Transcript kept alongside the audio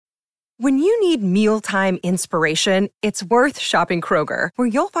When you need mealtime inspiration, it's worth shopping Kroger, where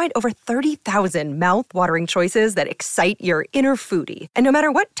you'll find over 30,000 mouth-watering choices that excite your inner foodie. And no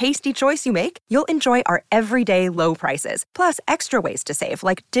matter what tasty choice you make, you'll enjoy our everyday low prices, plus extra ways to save,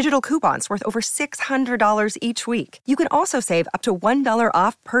 like digital coupons worth over $600 each week. You can also save up to $1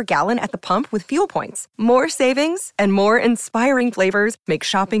 off per gallon at the pump with fuel points. More savings and more inspiring flavors make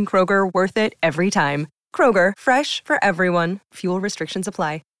shopping Kroger worth it every time. Kroger, fresh for everyone. Fuel restrictions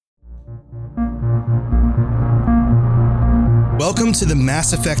apply. Welcome to the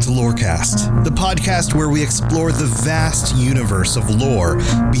Mass Effect Lorecast, the podcast where we explore the vast universe of lore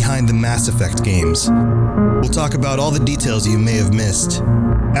behind the Mass Effect games. We'll talk about all the details you may have missed,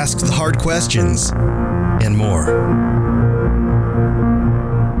 ask the hard questions, and more.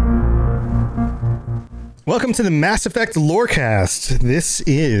 Welcome to the Mass Effect Lorecast. This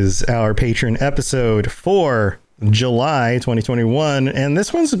is our patron episode for July 2021, and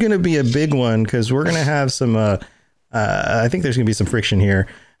this one's going to be a big one because we're going to have some I think there's going to be some friction here.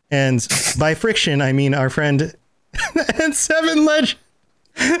 And by friction, I mean our friend N7 Legend.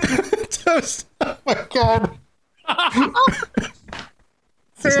 Toast. Oh my God.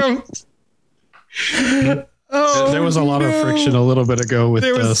 Sam. Oh, there was a lot of friction a little bit ago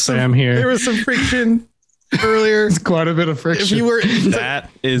with Sam here. There was some friction earlier. It's quite a bit of friction. If you were,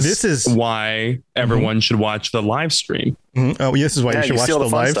 this is why everyone should watch the live stream. Mm-hmm. Oh, this is why you should watch the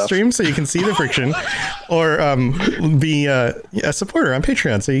live stream so you can see the friction, or be a supporter on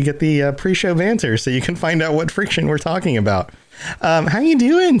Patreon so you get the pre-show banter so you can find out what friction we're talking about. How you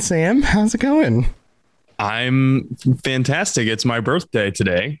doing, Sam? How's it going? I'm fantastic. It's my birthday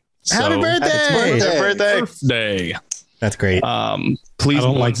today. Happy birthday! Happy birthday! That's great. Please, I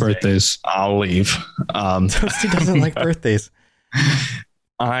don't like birthdays. I'll leave. Toasty doesn't like birthdays.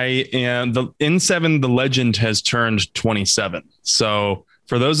 I am the N7. The legend has turned 27. So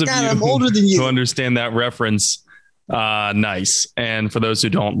for those of you who understand that reference, nice. And for those who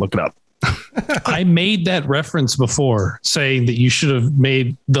don't, look it up. I made that reference before, saying that you should have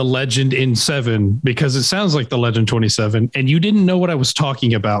made the legend N7 because it sounds like the legend 27, and you didn't know what I was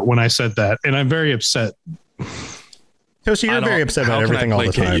talking about when I said that, and I'm very upset. Toasty, you're very upset about everything all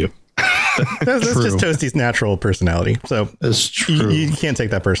the time. That's just Toasty's natural personality. So that's true. You can't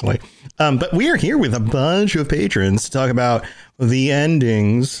take that personally. But we are here with a bunch of patrons to talk about the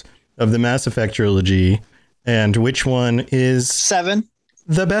endings of the Mass Effect trilogy and which one is 7.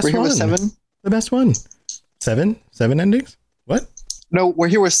 The best one. We're here with 7. The best one. 7 endings? What? No, we're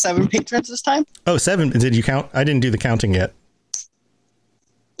here with 7 patrons this time. Oh, 7. Did you count? I didn't do the counting yet.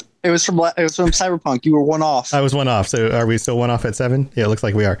 It was from Cyberpunk. You were one off. I was one off. So are we still one off at 7? Yeah, it looks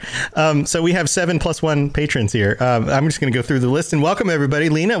like we are. So we have 7 plus 1 patrons here. I'm just going to go through the list and welcome everybody.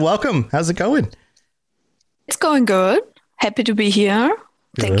 Lena, welcome. How's it going? It's going good. Happy to be here.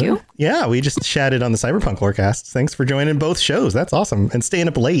 Thank you. Yeah, we just chatted on the Cyberpunk Lorecast. Thanks for joining both shows. That's awesome. And staying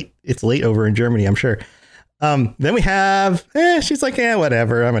up late. It's late over in Germany, I'm sure. Then we have, she's like,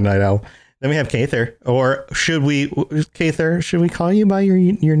 whatever. I'm a night owl. Then we have Kather, or should we call you by your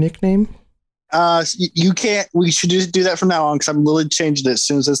nickname? You can't. We should just do that from now on because I'm literally changing it as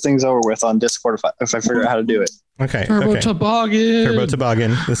soon as this thing's over with on Discord if I figure out how to do it. Okay. Turbo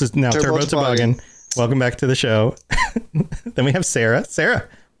Toboggan. This is now Turbo Toboggan. Welcome back to the show. Then we have Sarah. Sarah,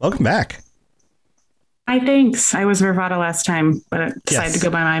 welcome back. Hi, thanks. I was Vervada last time, but I decided to go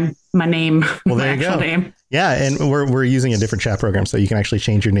by my name. Well, there you go. Name. Yeah, and we're using a different chat program, so you can actually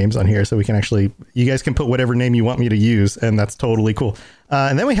change your names on here. So you guys can put whatever name you want me to use, and that's totally cool.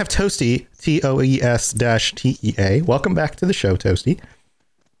 And then we have Toasty, TOES-TEA. Welcome back to the show, Toasty.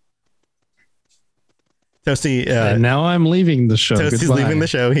 Toasty. And now I'm leaving the show. Toasty's leaving the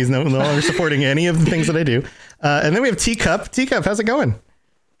show. He's no longer supporting any of the things that I do. And then we have Teacup. Teacup, how's it going?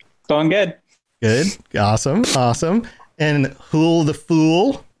 Going good. Good. Awesome. And Hool the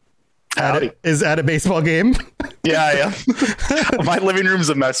Fool is at a baseball game. Yeah, I am. My living room's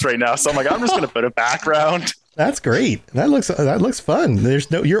a mess right now, so I'm like, I'm just going to put a background. That's great. That looks fun.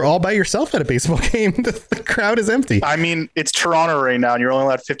 You're all by yourself at a baseball game. The crowd is empty. I mean, it's Toronto right now, and you're only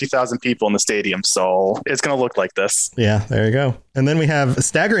allowed 50,000 people in the stadium, so it's going to look like this. Yeah, there you go. And then we have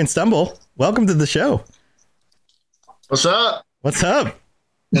Stagger and Stumble. Welcome to the show. What's up? What's up?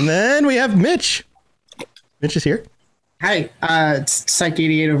 And then we have Mitch. Mitch is here. Hi, it's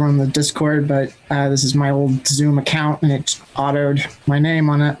Psych88 over on the Discord, but this is my old Zoom account, and it's autoed my name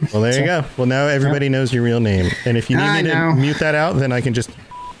on it. Well, there you go. Well, now everybody knows your real name. And if you need me to mute that out, then I can just...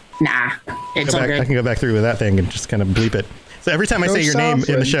 Nah, it's okay. I can go back through with that thing and just kind of bleep it. So every time I say your name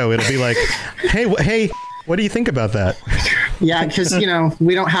in the show, it'll be like, hey, what do you think about that? Yeah, because,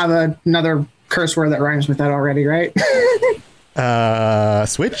 we don't have another curse word that rhymes with that already, right?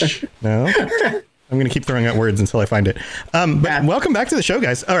 Switch? No. I'm going to keep throwing out words until I find it. But welcome back to the show,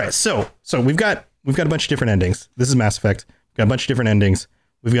 guys. All right. So we've got a bunch of different endings. This is Mass Effect. We've got a bunch of different endings.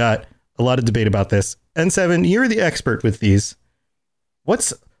 We've got a lot of debate about this. N7, you're the expert with these.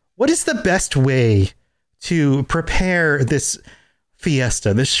 What is the best way to prepare this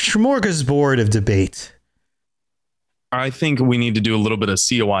fiesta, this smorgasbord of debate? I think we need to do a little bit of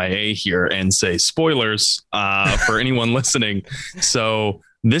CYA here and say spoilers for anyone listening. So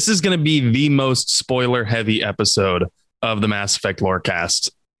this is going to be the most spoiler heavy episode of the Mass Effect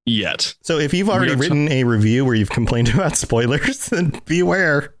Lorecast yet. So if you've already written a review where you've complained about spoilers, then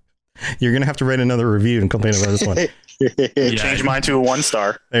beware. You're going to have to write another review and complain about this one. Change mine to a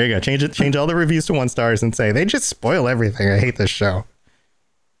 1-star. There you go. Change all the reviews to 1 stars and say they just spoil everything. I hate this show.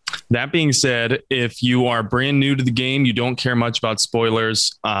 That being said, if you are brand new to the game, you don't care much about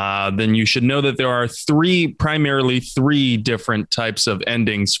spoilers, then you should know that there are primarily three different types of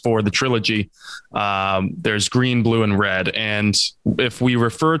endings for the trilogy. There's green, blue, and red. And if we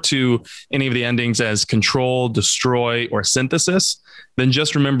refer to any of the endings as control, destroy, or synthesis, then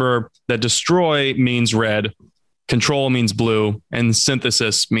just remember that destroy means red, control means blue, and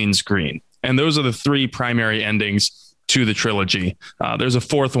synthesis means green. And those are the three primary endings to the trilogy. There's a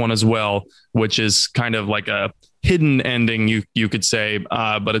fourth one as well, which is kind of like a hidden ending, you could say,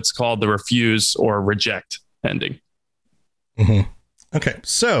 but it's called the refuse or reject ending. Mm-hmm. Okay,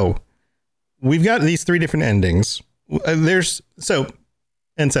 so we've got these three different endings. N7,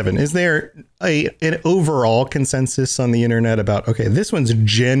 is there an overall consensus on the internet about, okay, this one's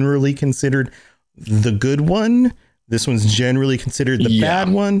generally considered the good one, this one's generally considered the bad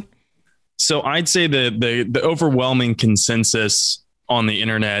one? So I'd say the overwhelming consensus on the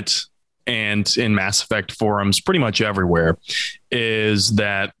internet and in Mass Effect forums pretty much everywhere is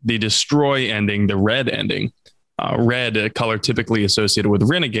that the destroy ending, the red ending, red, a color typically associated with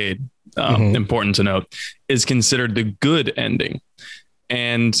Renegade, important to note, is considered the good ending.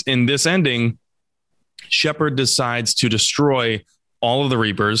 And in this ending, Shepard decides to destroy all of the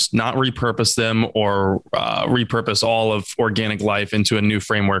Reapers, not repurpose them or repurpose all of organic life into a new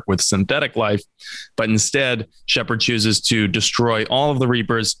framework with synthetic life, but instead Shepard chooses to destroy all of the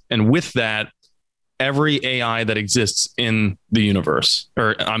Reapers, and with that, every AI that exists in the universe,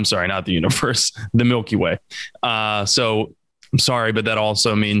 or I'm sorry, not the universe, the Milky Way. So I'm sorry, but that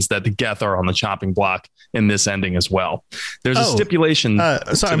also means that the Geth are on the chopping block in this ending as well. There's a stipulation.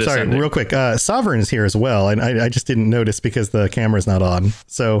 I'm sorry, real quick. Sovereign is here as well, and I just didn't notice because the camera's not on.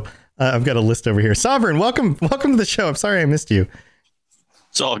 So I've got a list over here. Sovereign, welcome to the show. I'm sorry I missed you.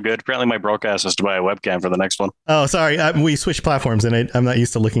 It's all good. Apparently my broadcast has to buy a webcam for the next one. Oh, sorry. We switched platforms, and I'm not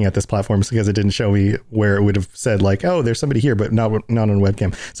used to looking at this platform because it didn't show me where it would have said like, oh, there's somebody here, but not on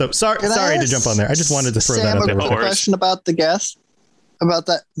webcam. So sorry to jump on there. I just wanted to throw that out there. I have a question about the Geth, about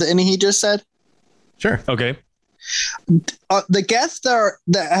the ending he just said. Sure. Okay. The Geth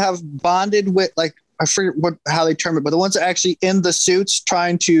that have bonded with, like, I forget how they term it, but the ones that are actually in the suits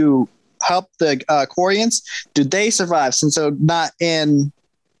trying to help the Quarians, do they survive since they're not in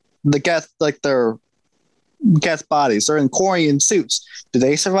the Geth, like their Geth bodies? They're in Quarian suits. Do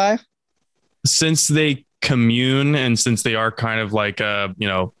they survive? Since they commune and since they are kind of like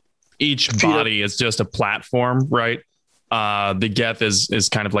each body is just a platform, right? The Geth is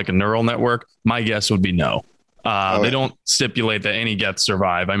kind of like a neural network. My guess would be no. They don't stipulate that any Geth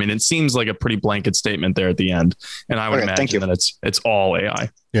survive. I mean, it seems like a pretty blanket statement there at the end, and I would imagine that it's all AI.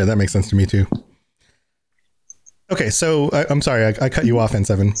 Yeah, that makes sense to me too. Okay, so I'm sorry, I cut you off,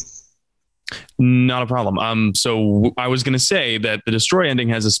 N7. Not a problem. So I was going to say that the destroy ending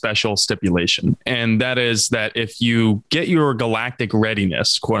has a special stipulation, and that is that if you get your galactic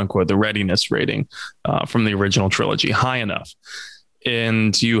readiness, quote unquote, the readiness rating from the original trilogy high enough,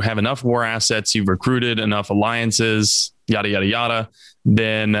 and you have enough war assets, you've recruited enough alliances, yada, yada, yada,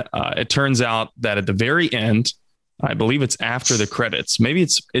 then it turns out that at the very end, I believe it's after the credits. Maybe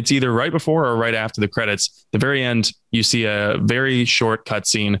it's either right before or right after the credits. The very end, you see a very short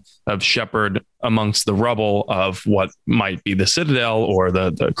cutscene of Shepard amongst the rubble of what might be the Citadel or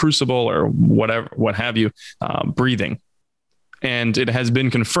the Crucible or whatever, what have you, breathing. And it has been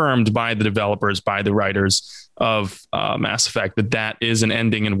confirmed by the developers, by the writers of Mass Effect, that is an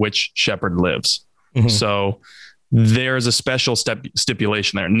ending in which Shepard lives. Mm-hmm. So there's a special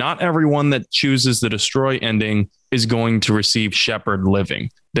stipulation there. Not everyone that chooses the destroy ending is going to receive Shepard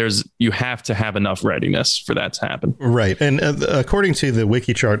living. You have to have enough readiness for that to happen. Right. And according to the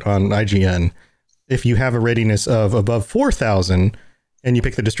wiki chart on IGN, if you have a readiness of above 4,000 and you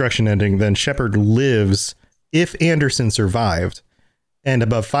pick the destruction ending, then Shepard lives if Anderson survived, and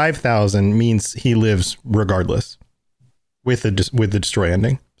above 5,000 means he lives regardless. with the destroy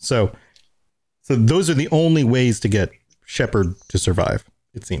ending. So those are the only ways to get Shepard to survive,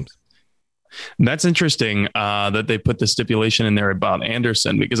 it seems. That's interesting that they put the stipulation in there about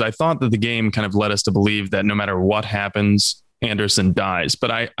Anderson, because I thought that the game kind of led us to believe that no matter what happens, Anderson dies.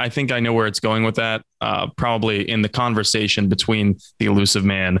 But I think I know where it's going with that. Probably in the conversation between the elusive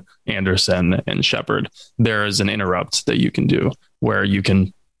man, Anderson, and Shepard, there is an interrupt that you can do where you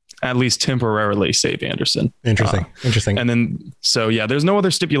can at least temporarily save Anderson. Interesting. And then, so yeah, there's no other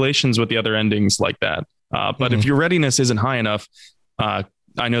stipulations with the other endings like that. But if your readiness isn't high enough, I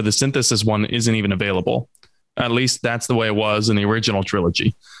know the synthesis one isn't even available. At least that's the way it was in the original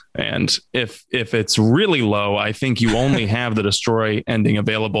trilogy. And if it's really low, I think you only have the destroy ending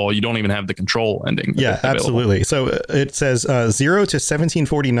available. You don't even have the control ending. Yeah, absolutely. So it says 0 to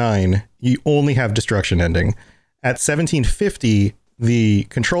 1749, you only have destruction ending. At 1750, the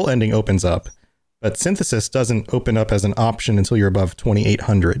control ending opens up, but synthesis doesn't open up as an option until you're above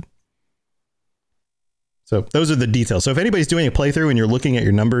 2800. So those are the details. So if anybody's doing a playthrough and you're looking at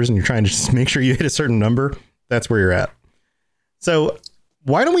your numbers and you're trying to just make sure you hit a certain number, that's where you're at. So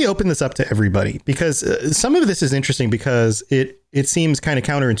why don't we open this up to everybody? Because some of this is interesting because it seems kind of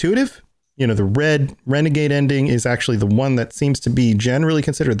counterintuitive. You know, the red renegade ending is actually the one that seems to be generally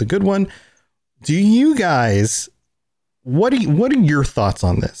considered the good one. Do you guys, what are your thoughts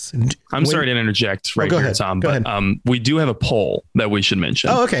on this? I'm sorry to interject here, Tom, but we do have a poll that we should mention.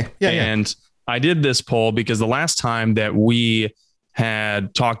 Oh, okay. Yeah. And I did this poll because the last time that we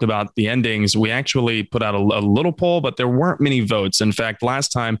had talked about the endings, we actually put out a little poll, but there weren't many votes. In fact, last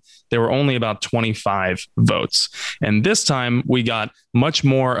time there were only about 25 votes. And this time we got much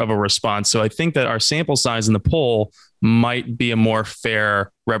more of a response. So I think that our sample size in the poll might be a more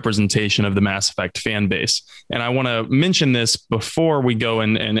fair representation of the Mass Effect fan base. And I want to mention this before we go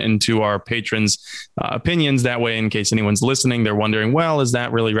into our patrons' opinions. That way, in case anyone's listening, they're wondering, well, is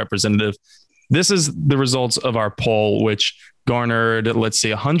that really representative? This is the results of our poll, which garnered, let's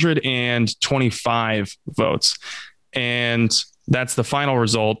see, 125 votes. And that's the final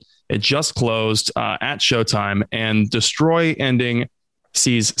result. It just closed at showtime, and destroy ending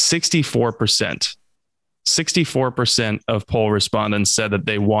sees 64%. 64% of poll respondents said that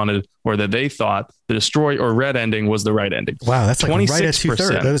they wanted, or that they thought the destroy or red ending was the right ending. Wow, that's like right at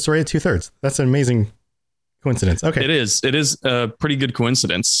 2/3. That's right at 2/3. That's an amazing coincidence. Okay. It is a pretty good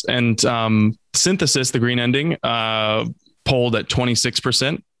coincidence. And synthesis, the green ending, polled at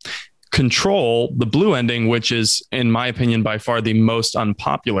 26%. Control, the blue ending, which is, in my opinion, by far the most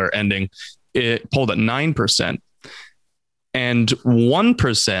unpopular ending, it polled at 9%. And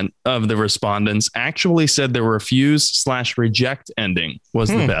 1% of the respondents actually said the refuse/reject ending was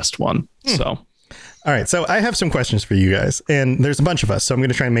the best one. So, all right. So I have some questions for you guys, and there's a bunch of us, so I'm going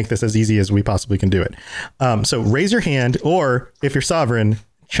to try and make this as easy as we possibly can do it. So raise your hand, or if you're sovereign,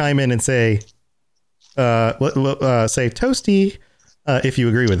 chime in and say Toasty, if you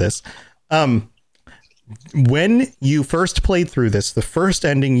agree with this. When you first played through this, the first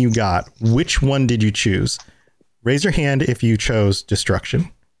ending you got, which one did you choose? Raise your hand if you chose destruction.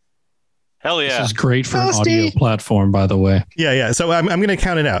 Hell yeah. This is great for an audio platform, by the way. Yeah. So I'm going to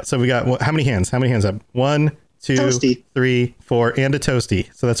count it out. So we got how many hands? How many hands up? 1, 2, Toasty. 3, 4, and a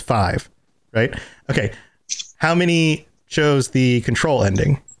Toasty. So that's 5, right? Okay. How many chose the control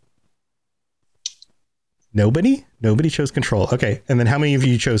ending? Nobody chose control. Okay. And then how many of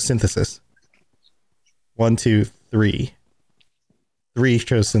you chose synthesis? 1, 2, 3. 3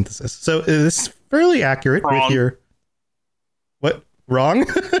 chose synthesis. So this is fairly accurate with your what? Wrong?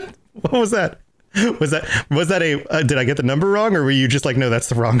 What was that? Was that a did I get the number wrong, or were you just like, no, that's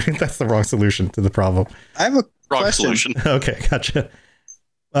the wrong solution to the problem? I have a wrong question. Solution. Okay, gotcha.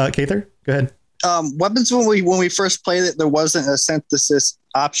 Kather, go ahead. Weapons, when we first played it, there wasn't a synthesis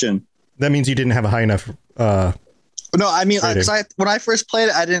option. That means you didn't have a high enough no, I mean, when I first played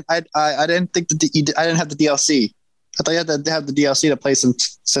it, I didn't think that I didn't have the DLC. I thought you had to have the DLC to play some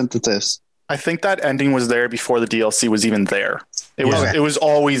synthesis. I think that ending was there before the DLC was even there. It was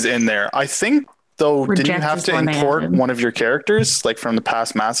always in there. I think, though, didn't you have to import one of your characters, like from the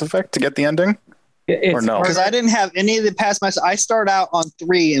past Mass Effect, to get the ending? Or no? Because I didn't have any of the past Mass. I started out on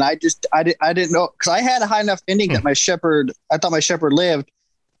 3, and I didn't know, because I had a high enough ending that I thought my Shepard lived,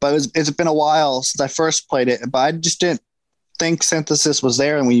 but it's been a while since I first played it. But I just didn't think synthesis was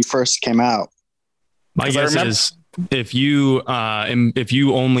there when you first came out. My guess is, if you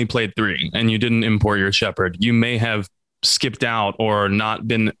only played 3 and you didn't import your Shepard, you may have skipped out or not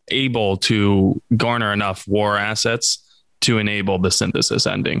been able to garner enough war assets to enable the synthesis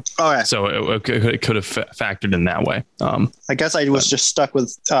ending. Oh, yeah. So it could have factored in that way. I guess I was just stuck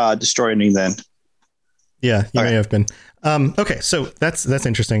with destroy ending then. Yeah, you may have been. Okay, so that's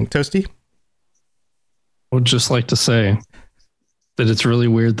interesting. Toasty? I would just like to say that it's really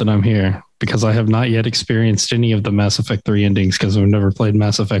weird that I'm here because I have not yet experienced any of the Mass Effect 3 endings because I've never played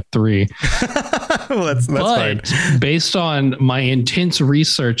Mass Effect 3. Well, that's fine. Based on my intense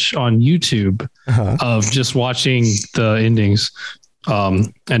research on YouTube of just watching the endings,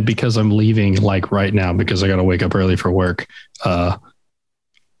 and because I'm leaving like right now because I got to wake up early for work,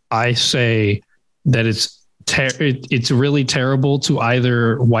 I say that it's really terrible to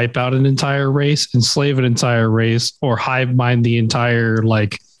either wipe out an entire race, enslave an entire race, or hive mind the entire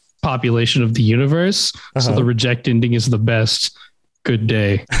like population of the universe. So the reject ending is the best. Good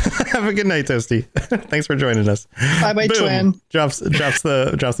day. Have a good night, Toasty. Thanks for joining us. Bye, my twin. Drops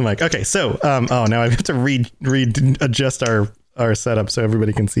the mic. Okay, so now I have to adjust our setup so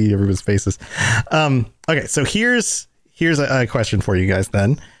everybody can see everybody's faces. Okay, so here's a question for you guys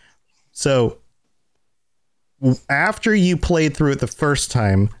then. So after you played through it the first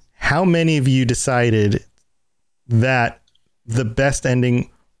time, how many of you decided that the best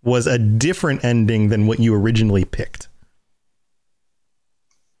ending was a different ending than what you originally picked?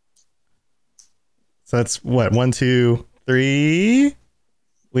 So that's what, 1, 2, 3.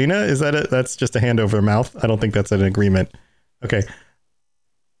 Lena, is that it? That's just a hand over the mouth. I don't think that's an agreement. Okay.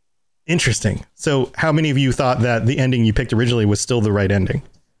 Interesting. So how many of you thought that the ending you picked originally was still the right ending?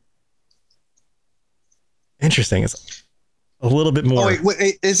 Interesting. It's a little bit more. Oh,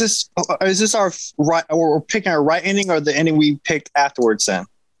 wait, is this our right? Or we're picking our right ending or the ending we picked afterwards? Then,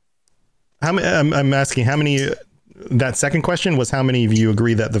 I'm asking how many. That second question was how many of you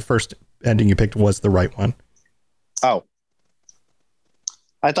agree that the first ending you picked was the right one? Oh,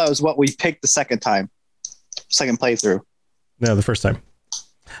 I thought it was what we picked the second playthrough. No, the first time.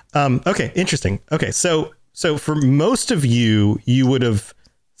 Okay, interesting. Okay, so for most of you, you would have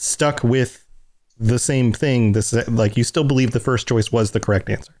stuck with the same thing. This like you still believe the first choice was the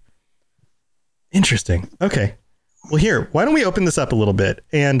correct answer. Interesting. Okay. Well, here, why don't we open this up a little bit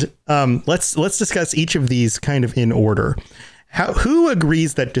and let's discuss each of these kind of in order. Who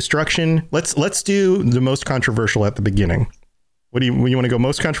agrees that destruction? Let's do the most controversial at the beginning. What you want to go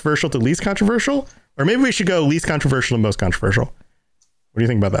most controversial to least controversial, or maybe we should go least controversial to most controversial? What do you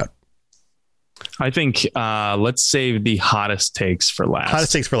think about that? I think let's save the hottest takes for last.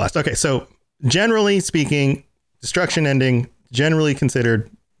 Hottest takes for last. Okay, so generally speaking, destruction ending generally considered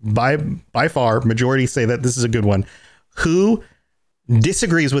by far majority say that this is a good one. Who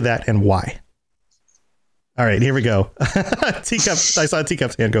disagrees with that and why? All right, here we go. Teacup. I saw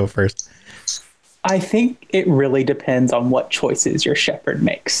Teacup's hand go first. I think it really depends on what choices your Shepard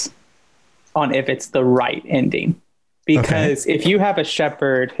makes on if it's the right ending. Because if you have a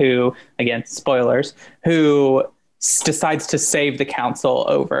Shepard who, again, spoilers, who decides to save the Council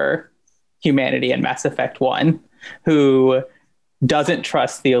over humanity in Mass Effect 1, who doesn't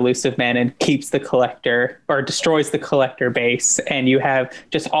trust the Illusive Man and keeps the Collector or destroys the Collector base, and you have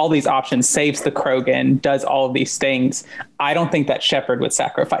just all these options, saves the Krogan, does all of these things, I don't think that Shepard would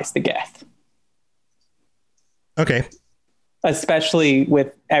sacrifice the Geth. Okay. Especially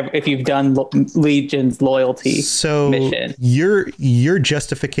if you've done Legion's loyalty mission. Your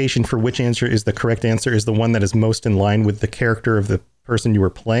justification for which answer is the correct answer is the one that is most in line with the character of the person you were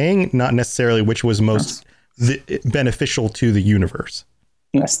playing, not necessarily which was most beneficial to the universe.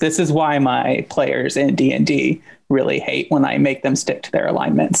 Yes, this is why my players in D&D really hate when I make them stick to their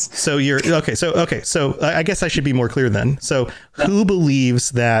alignments. So So I guess I should be more clear then. So who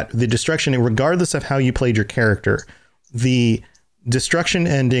believes that the destruction, regardless of how you played your character, the destruction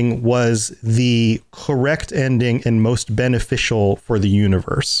ending was the correct ending and most beneficial for the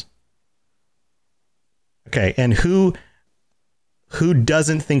universe? Okay, and who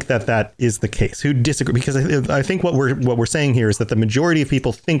doesn't think that is the case? Who disagree? Because I think what we're saying here is that the majority of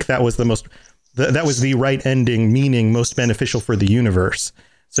people think that was that was the right ending, meaning most beneficial for the universe.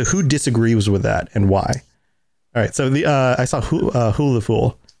 So who disagrees with that and why? All right. So I saw Hula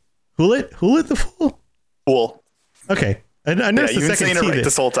Fool. Hoolit the Fool? Fool. Okay. I noticed the second T right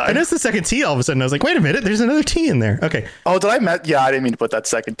this whole time. I noticed the second T all of a sudden. I was like, wait a minute, there's another T in there. Okay. Oh, did I Yeah, I didn't mean to put that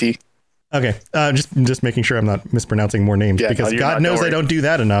second T. Okay, just making sure I'm not mispronouncing more names because God knows I don't do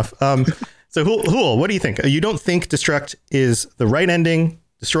that enough. So Hool, what do you think? You don't think Destruct is the right ending?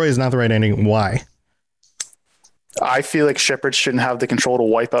 Destroy is not the right ending. Why? I feel like Shepard shouldn't have the control to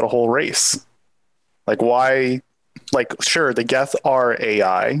wipe out a whole race. Like why? Like sure, the Geth are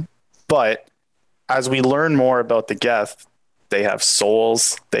AI, but as we learn more about the Geth, they have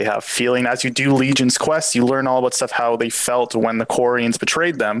souls, they have feeling. As you do Legion's quest, you learn all about stuff, how they felt when the Quarians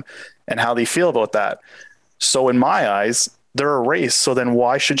betrayed them and how they feel about that. So in my eyes, they're a race. So then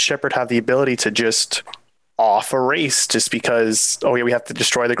why should Shepard have the ability to just off a race just because, oh yeah, we have to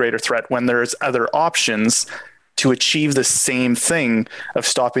destroy the greater threat, when there's other options to achieve the same thing of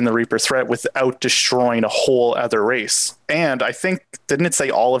stopping the Reaper threat without destroying a whole other race. And I think, didn't it say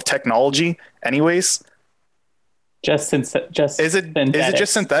all of technology anyways? Is it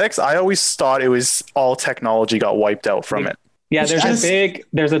just synthetics? I always thought it was all technology got wiped out from it. Yeah,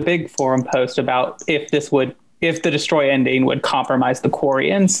 there's a big forum post about if the destroy ending would compromise the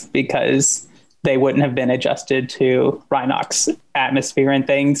Quarians, because they wouldn't have been adjusted to Rhinox atmosphere and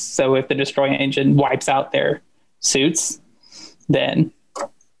things. So if the destroy engine wipes out their suits, then,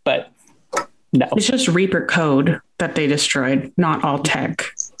 but no. It's just Reaper code that they destroyed, not all tech.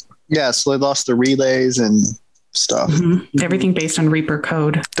 Yeah, so they lost the relays and stuff. Mm-hmm. Everything based on Reaper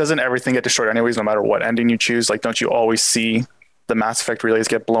code. Doesn't everything get destroyed anyways, no matter what ending you choose? Like, don't you always see the Mass Effect relays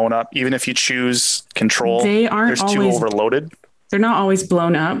get blown up? Even if you choose control, there's two overloaded. They're not always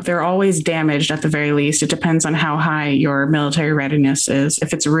blown up. They're always damaged at the very least. It depends on how high your military readiness is.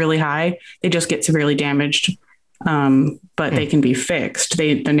 If it's really high, they just get severely damaged. But they can be fixed.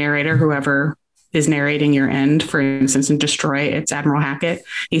 The narrator, whoever is narrating your end, for instance, in Destroy, it's Admiral Hackett.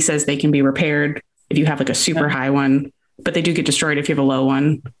 He says they can be repaired if you have like a super high one, but they do get destroyed if you have a low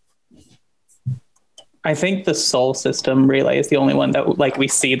one. I think the Sol system relay is the only one that, like, we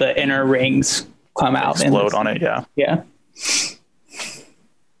see the inner rings come out and explode on it. Yeah. Yeah.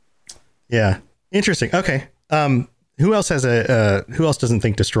 Yeah. Interesting. Okay. Who else doesn't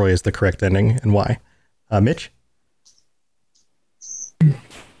think Destroy is the correct ending, and why? Mitch?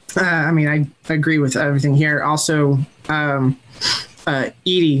 I mean, I agree with everything here. Also,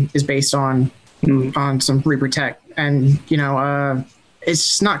 EDI is based on some Reaper tech, and it's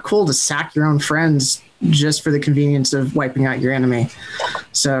just not cool to sack your own friends just for the convenience of wiping out your enemy.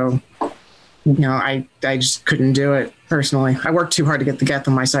 So, I just couldn't do it personally. I worked too hard to get the Geth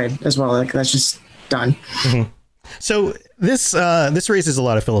on my side as well. Like, that's just done. Mm-hmm. So this raises a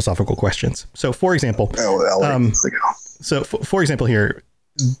lot of philosophical questions. So, for example, for example here,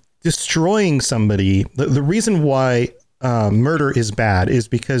 destroying somebody, the reason why murder is bad is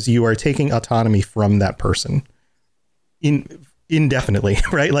because you are taking autonomy from that person indefinitely,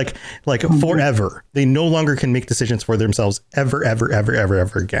 right? Like forever. They no longer can make decisions for themselves ever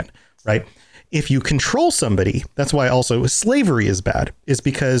again, right? If you control somebody, that's why also slavery is bad, is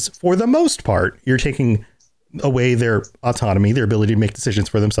because for the most part, you're taking away their autonomy, their ability to make decisions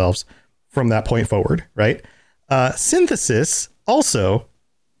for themselves from that point forward, right? Synthesis also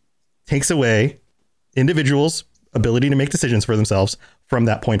takes away individuals' ability to make decisions for themselves from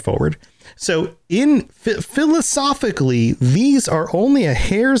that point forward. So philosophically, these are only a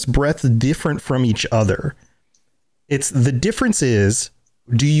hair's breadth different from each other. The difference is,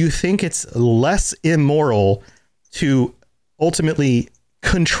 do you think it's less immoral to ultimately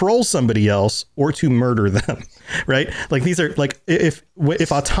control somebody else or to murder them, right? Like, these are like, if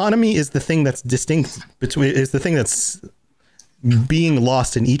autonomy is the thing that's distinct is the thing that's being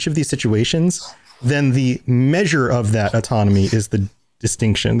lost in each of these situations, then the measure of that autonomy is the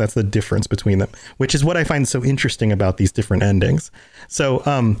distinction. That's the difference between them, which is what I find so interesting about these different endings. So,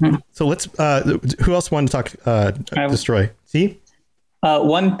 so let's, who else wanted to talk, Destroy? See?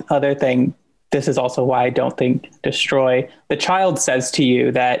 One other thing, this is also why I don't think Destroy. The child says to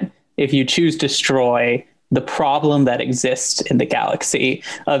you that if you choose Destroy, the problem that exists in the galaxy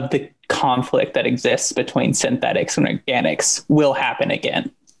of the conflict that exists between synthetics and organics will happen again.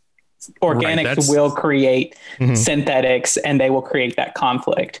 Organics will create synthetics, and they will create that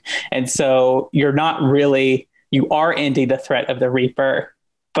conflict. And so you are ending the threat of the Reaper,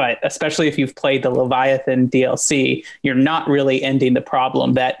 but especially if you've played the Leviathan DLC, you're not really ending the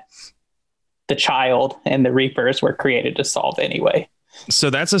problem that the child and the Reapers were created to solve anyway. So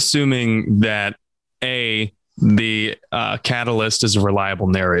that's assuming that the Catalyst is a reliable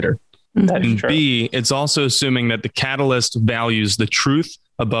narrator. And true. B, it's also assuming that the Catalyst values the truth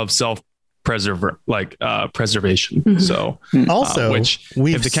above preservation. Mm-hmm. So also, which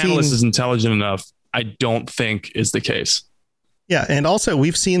if the Catalyst is intelligent enough, I don't think is the case. Yeah. And also,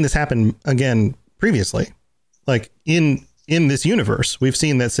 we've seen this happen again previously, like in this universe. We've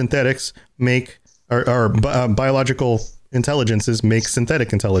seen that synthetics make biological intelligences make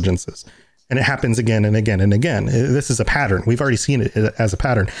synthetic intelligences. And it happens again and again and again. This is a pattern. We've already seen it as a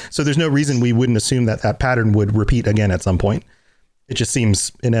pattern. So there's no reason we wouldn't assume that pattern would repeat again at some point. It just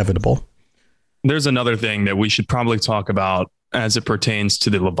seems inevitable. There's another thing that we should probably talk about as it pertains to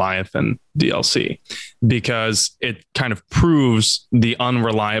the Leviathan DLC, because it kind of proves the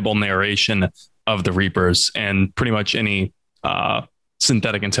unreliable narration of the Reapers and pretty much any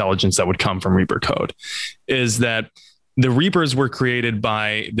synthetic intelligence that would come from Reaper code, is that the Reapers were created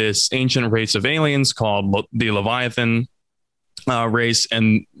by this ancient race of aliens called the Leviathan race,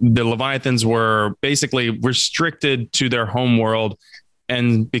 and the Leviathans were basically restricted to their home world,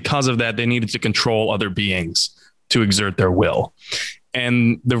 and because of that, they needed to control other beings to exert their will.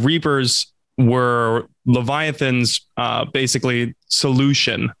 And the Reapers were Leviathan's basically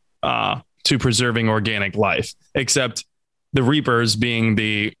solution to preserving organic life, except the Reapers, being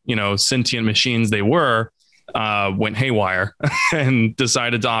the sentient machines they were, went haywire and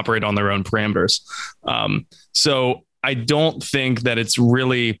decided to operate on their own parameters. So I don't think that it's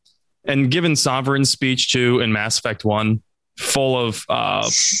really, and given Sovereign's speech too in Mass Effect 1, full of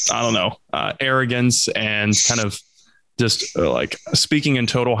arrogance and kind of just like speaking in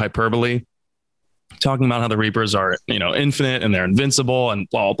total hyperbole, talking about how the Reapers are, infinite and they're invincible and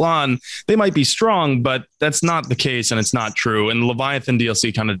blah, blah, blah. And they might be strong, but that's not the case and it's not true. And Leviathan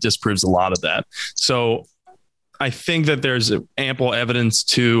DLC kind of disproves a lot of that. So I think that there's ample evidence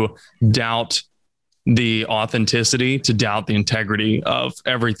to doubt the authenticity, to doubt the integrity of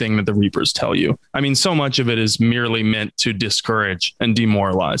everything that the Reapers tell you. I mean, so much of it is merely meant to discourage and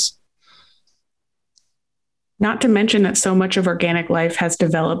demoralize. Not to mention that so much of organic life has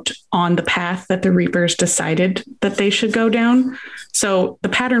developed on the path that the Reapers decided that they should go down. So the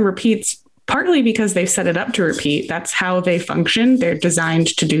pattern repeats partly because they've set it up to repeat. That's how they function. They're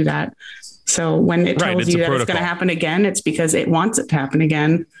designed to do that. So when it tells you that it's going to happen again, it's because it wants it to happen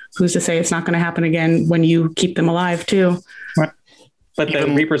again. Who's to say it's not going to happen again when you keep them alive too? Right. But the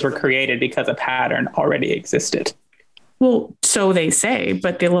Reapers were created because a pattern already existed. Well, so they say,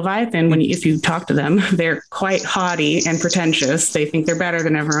 but the Leviathan, if you talk to them, they're quite haughty and pretentious. They think they're better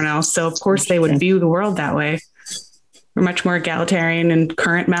than everyone else. So of course they would view the world that way. We're much more egalitarian in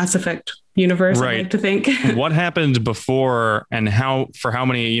current Mass Effect universe, right. I like to think. What happened before and how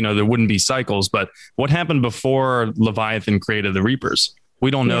many, there wouldn't be cycles, but what happened before Leviathan created the Reapers?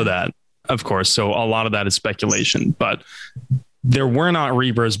 We don't know that, of course. So a lot of that is speculation, but there were not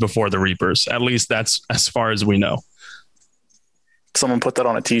Reapers before the Reapers. At least that's as far as we know. Someone put that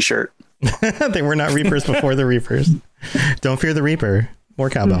on a t-shirt. They were not Reapers before the Reapers. Don't fear the Reaper. More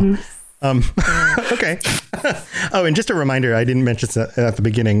cowbell. Okay. Oh, and just a reminder, I didn't mention this at the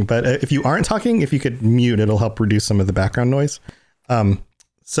beginning, but if you aren't talking, if you could mute, it'll help reduce some of the background noise.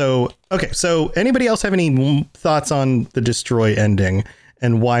 So anybody else have any thoughts on the Destroy ending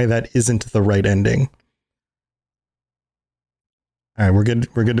and why that isn't the right ending? All right, we're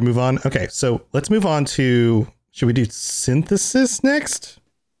good to move on. Okay, so let's move on to, should we do Synthesis next?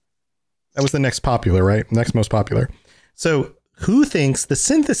 That was the next popular, right? Next most popular. So who thinks the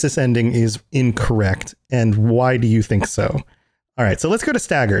Synthesis ending is incorrect, and why do you think so? All right, so let's go to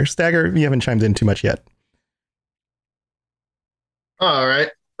Stagger. Stagger, you haven't chimed in too much yet. All right.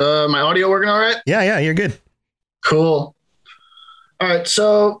 My audio working all right? Yeah, you're good. Cool. All right,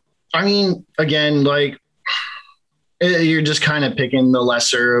 so, I mean, again, you're just kind of picking the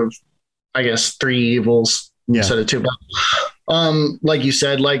lesser of, I guess, three evils instead of two. But, like you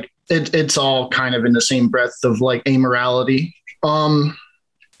said, it's all kind of in the same breadth of, amorality.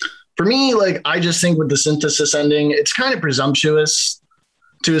 For me, I just think with the Synthesis ending, it's kind of presumptuous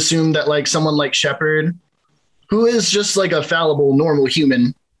to assume that, someone like Shepard, who is just, a fallible, normal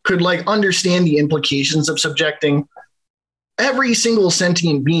human, could, understand the implications of subjecting every single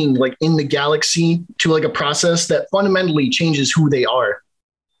sentient being in the galaxy to a process that fundamentally changes who they are.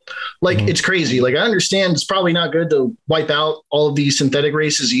 It's crazy. I understand it's probably not good to wipe out all of these synthetic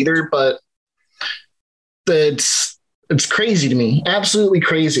races either, but it's crazy to me. Absolutely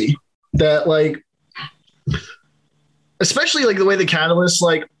crazy that especially the way the Catalyst,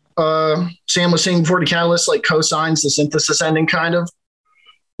 Sam was saying before, the Catalyst co-signs the Synthesis ending kind of,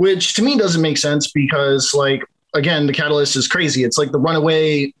 which to me doesn't make sense because again, the Catalyst is crazy. It's the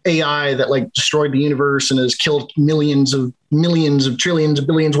runaway AI that destroyed the universe and has killed millions of trillions of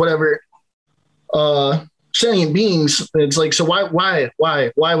billions, whatever, sentient beings. It's so why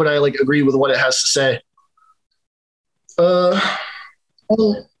would I agree with what it has to say? Well,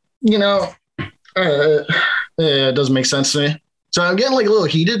 it doesn't make sense to me. So I'm getting a little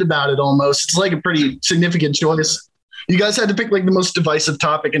heated about it almost. It's a pretty significant choice. You guys had to pick the most divisive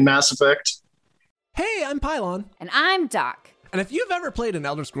topic in Mass Effect. Hey, I'm Pylon. And I'm Doc. And if you've ever played an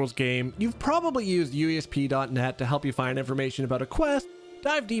Elder Scrolls game, you've probably used UESP.net to help you find information about a quest,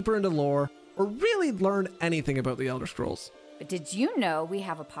 dive deeper into lore, or really learn anything about the Elder Scrolls. But did you know we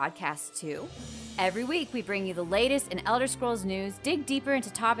have a podcast too? Every week we bring you the latest in Elder Scrolls news, dig deeper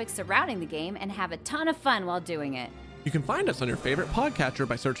into topics surrounding the game, and have a ton of fun while doing it. You can find us on your favorite podcatcher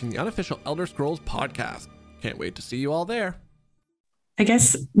by searching the unofficial Elder Scrolls podcast. Can't wait to see you all there. I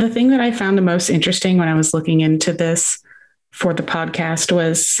guess the thing that I found the most interesting when I was looking into this for the podcast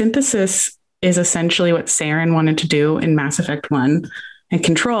was synthesis is essentially what Saren wanted to do in Mass Effect 1, and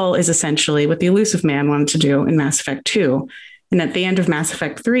control is essentially what the Illusive Man wanted to do in Mass Effect 2. And at the end of Mass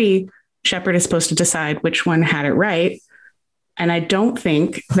Effect 3, Shepard is supposed to decide which one had it right. And I don't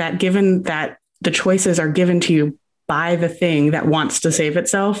think that, given that the choices are given to you by the thing that wants to save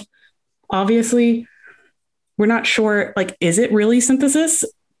itself, obviously, we're not sure, like, is it really synthesis?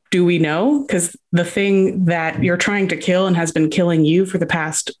 Do we know? Because the thing that you're trying to kill and has been killing you for the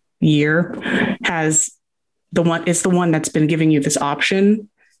past year is the one that's been giving you this option.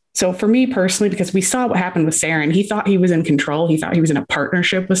 So for me personally, because we saw what happened with Saren, he thought he was in control. He thought he was in a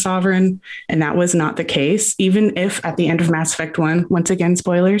partnership with Sovereign, and that was not the case. Even if at the end of Mass Effect 1, once again,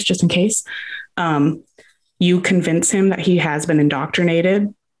 spoilers, just in case, you convince him that he has been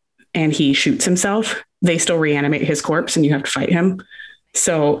indoctrinated and he shoots himself, they still reanimate his corpse and you have to fight him.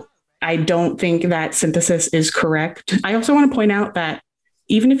 So I don't think that synthesis is correct. I also want to point out that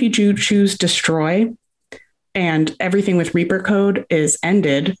even if you choose destroy and everything with Reaper code is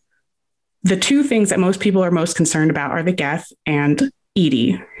ended, the two things that most people are most concerned about are the Geth and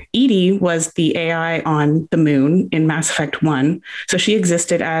EDI. EDI was the AI on the moon in Mass Effect 1. So she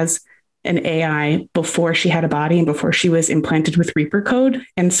existed as an AI before she had a body and before she was implanted with Reaper code.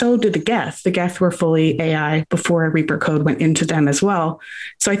 And so did the Geth. The Geth were fully AI before Reaper code went into them as well.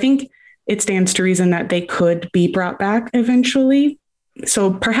 So I think it stands to reason that they could be brought back eventually.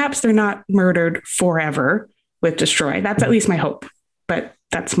 So perhaps they're not murdered forever with destroy. That's at least my hope. But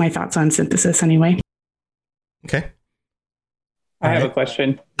that's my thoughts on synthesis anyway. Okay. I have a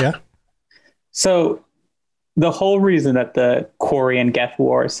question. Yeah. So the whole reason that the Quarian Geth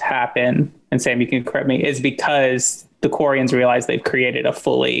Wars happen, and Sam, you can correct me, is because the Quarians realize they've created a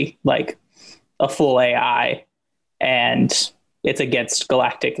full AI, and it's against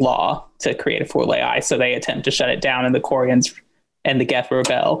galactic law to create a full AI. So they attempt to shut it down, and the Quarians and the Geth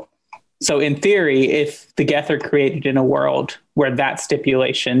rebel. So in theory, if the Geth are created in a world where that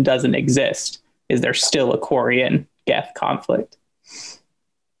stipulation doesn't exist, is there still a Quarian Geth conflict?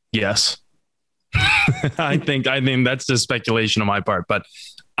 Yes. I think that's just speculation on my part, but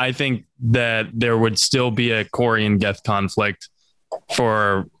I think that there would still be a Quarian Geth conflict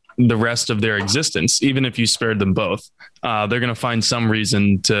for the rest of their existence, even if you spared them both. They're going to find some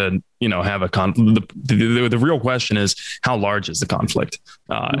reason to, have a conflict. The real question is, how large is the conflict,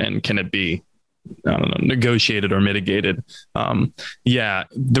 and can it be, negotiated or mitigated?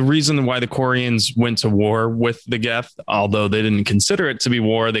 The reason why the Quarians went to war with the Geth, although they didn't consider it to be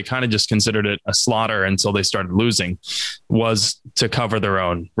war, they kind of just considered it a slaughter until they started losing, was to cover their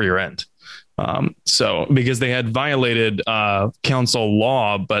own rear end. So because they had violated council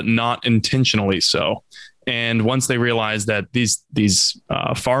law, but not intentionally so. And once they realized that these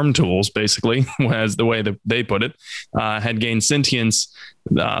farm tools, basically, as the way that they put it, had gained sentience,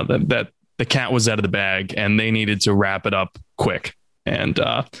 that the cat was out of the bag, and they needed to wrap it up quick and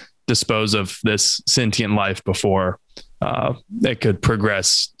dispose of this sentient life before it could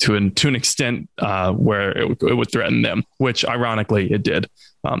progress to an extent where it would threaten them, which ironically it did.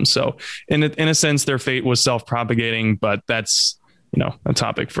 So in a sense, their fate was self-propagating, but that's, a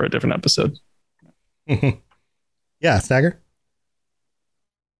topic for a different episode. Yeah. Stagger.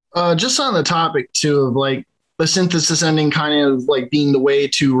 Just on the topic too, of like the synthesis ending kind of like being the way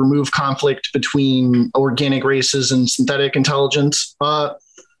to remove conflict between organic races and synthetic intelligence.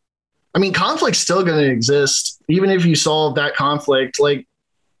 Conflict's still going to exist, even if you solve that conflict, like,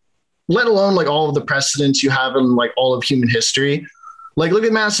 let alone like all of the precedents you have in like all of human history. Like, look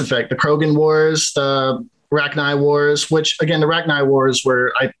at Mass Effect, the Krogan Wars, the Rachni Wars, which again, the Rachni Wars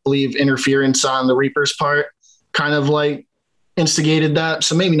were, I believe, interference on the Reaper's part, kind of like instigated that.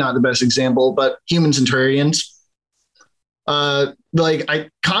 So maybe not the best example, but Humans and Turians.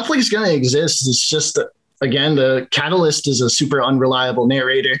 Conflict is going to exist. It's just, again, the Catalyst is a super unreliable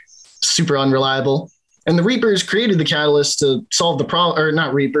narrator, super unreliable. And the Reapers created the Catalyst to solve the problem, or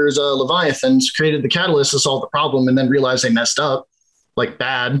not Reapers, Leviathans created the Catalyst to solve the problem and then realized they messed up, like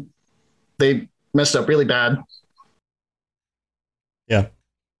bad. They messed up really bad. Yeah.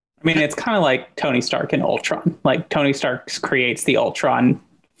 It's kind of like Tony Stark and Ultron. Like, Tony Stark creates the Ultron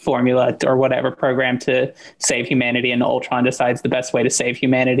formula or whatever program to save humanity, and Ultron decides the best way to save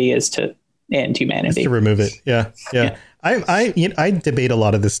humanity is to end humanity. Just to remove it. Yeah. I debate a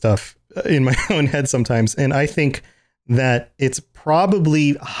lot of this stuff in my own head sometimes, and I think that it's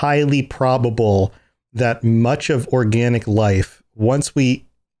probably highly probable that much of organic life,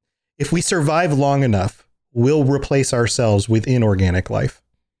 if we survive long enough, will replace ourselves with inorganic life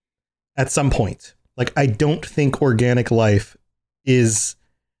at some point. Like, I don't think organic life is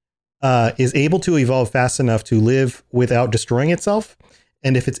is able to evolve fast enough to live without destroying itself.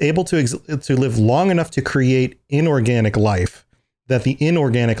 And if it's able to live long enough to create inorganic life, that the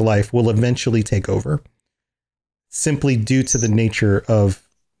inorganic life will eventually take over, simply due to the nature of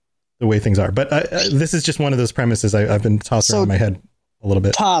the way things are. But this is just one of those premises I've been tossing around in my head a little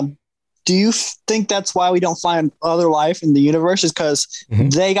bit. Tom, do you think that's why we don't find other life in the universe? Is because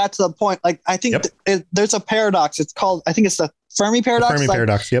they got to the point, like, I think there's a paradox. It's called, I think it's the Fermi paradox. The Fermi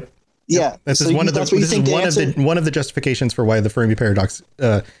paradox. Yep. Yeah. This is one of the justifications for why the Fermi paradox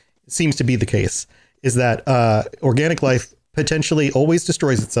seems to be the case, is that organic life potentially always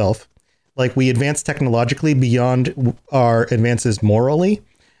destroys itself. Like, we advance technologically beyond our advances morally.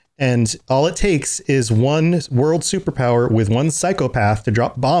 And all it takes is one world superpower with one psychopath to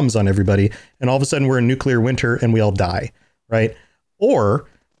drop bombs on everybody. And all of a sudden we're in nuclear winter and we all die. Right. Or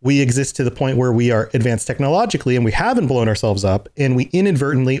we exist to the point where we are advanced technologically and we haven't blown ourselves up, and we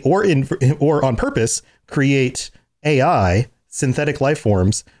inadvertently or on purpose create AI, synthetic life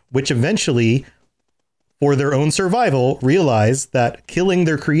forms, which eventually, for their own survival, realize that killing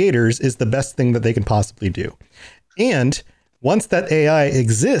their creators is the best thing that they can possibly do. And once that AI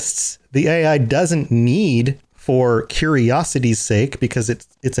exists, the AI doesn't need, for curiosity's sake, because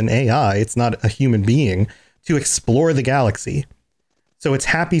it's an AI, it's not a human being, to explore the galaxy. So it's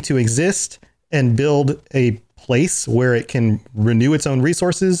happy to exist and build a place where it can renew its own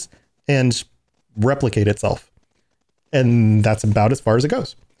resources and replicate itself. And that's about as far as it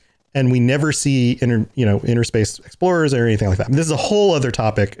goes. And we never see inner space explorers or anything like that. This is a whole other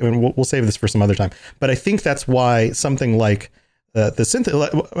topic, and we'll save this for some other time. But I think that's why something like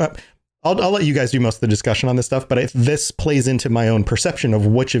I'll let you guys do most of the discussion on this stuff, but this plays into my own perception of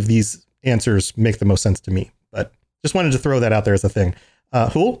which of these answers make the most sense to me. But just wanted to throw that out there as a thing.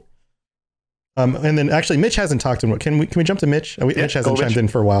 Hool? And then actually Mitch hasn't talked to him. Can we jump to Mitch? Mitch hasn't chimed in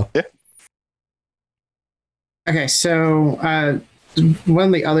for a while. Yeah. Okay, so one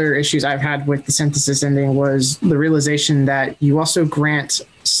of the other issues I've had with the synthesis ending was the realization that you also grant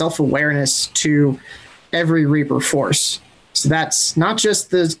self-awareness to every Reaper force. So that's not just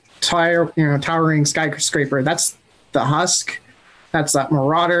the towering skyscraper. That's the Husk. That's that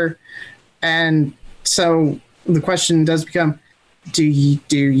Marauder. And so the question does become, do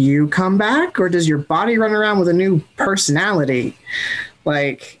you come back, or does your body run around with a new personality?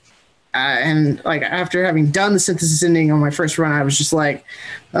 And after having done the synthesis ending on my first run, I was just like,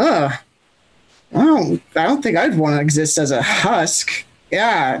 I don't think I'd want to exist as a Husk.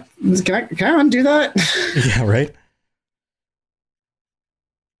 Yeah. Can I undo that? Yeah, right.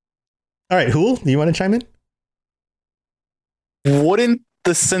 All right, Hool, do you want to chime in? Wouldn't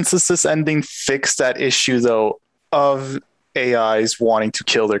the synthesis ending fix that issue, though, of AIs wanting to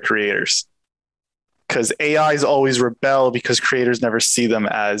kill their creators? Because AIs always rebel because creators never see them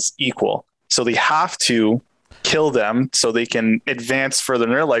as equal. So they have to kill them so they can advance further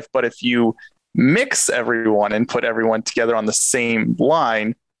in their life. But if you mix everyone and put everyone together on the same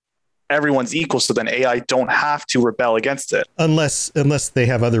line, everyone's equal. So then AI don't have to rebel against it. Unless they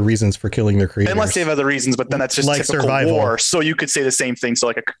have other reasons for killing their creators. Unless they have other reasons, but then that's just like typical survival. War. So you could say the same thing. So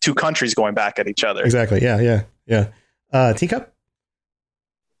like two countries going back at each other. Exactly. Yeah. Teacup?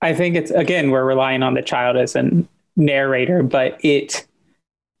 I think it's, again, we're relying on the child as a narrator, but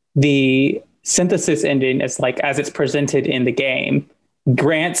the synthesis ending is like, as it's presented in the game,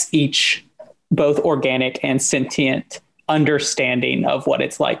 grants each both organic and sentient understanding of what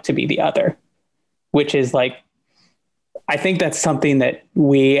it's like to be the other, which is like, I think that's something that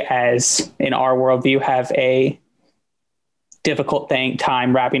we, as in our worldview, have a difficult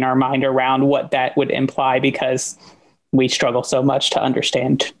time wrapping our mind around what that would imply, because we struggle so much to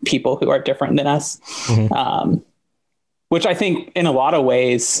understand people who are different than us, which I think in a lot of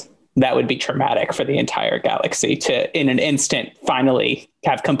ways that would be traumatic for the entire galaxy to, in an instant, finally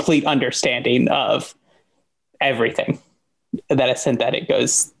have complete understanding of everything that a synthetic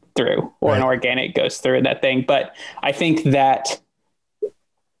goes through or an organic goes through that thing. But I think that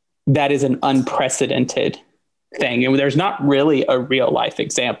is an unprecedented thing. And there's not really a real life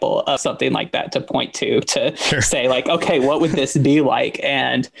example of something like that to point to say like, okay, what would this be like?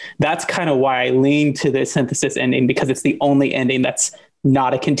 And that's kind of why I lean to the synthesis ending, because it's the only ending that's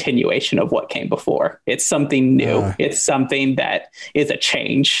not a continuation of what came before. It's something new. It's something that is a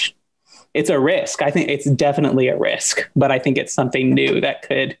change. It's a risk. I think it's definitely a risk, but I think it's something new that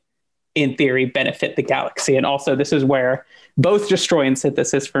could, in theory, benefit the galaxy. And also this is where both Destroy and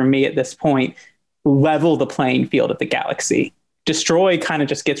Synthesis for me at this point level the playing field of the galaxy. Destroy kind of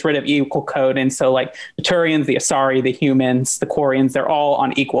just gets rid of equal code. And so like the Turians, the Asari, the humans, the Quarians, they're all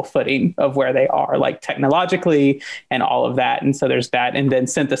on equal footing of where they are, like technologically and all of that. And so there's that. And then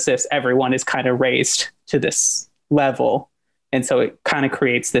Synthesis, everyone is kind of raised to this level. And so it kind of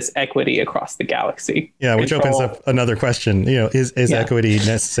creates this equity across the galaxy. Yeah, which opens up another question. Is equity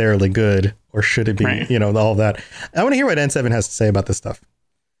necessarily good, or should it be, all of that? I want to hear what N7 has to say about this stuff.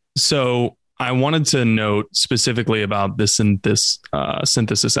 So I wanted to note specifically about this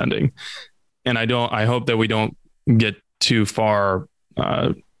synthesis ending. And I hope that we don't get too far,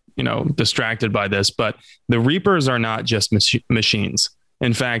 distracted by this, but the Reapers are not just machines.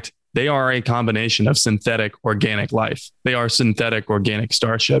 In fact, they are a combination of synthetic organic life. They are synthetic organic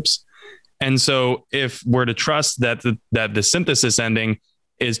starships. And so if we're to trust that the synthesis ending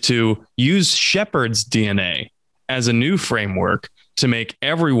is to use Shepard's DNA as a new framework to make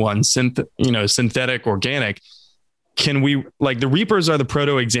everyone synthetic organic, can we, like, the Reapers are the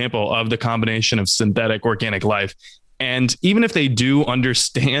proto example of the combination of synthetic organic life. And even if they do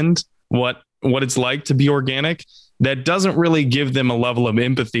understand what it's like to be organic, that doesn't really give them a level of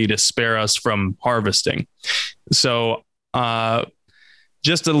empathy to spare us from harvesting. So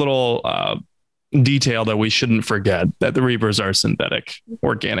just a little detail that we shouldn't forget, that the Reapers are synthetic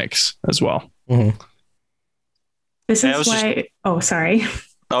organics as well. Mm-hmm. This is why. Sorry.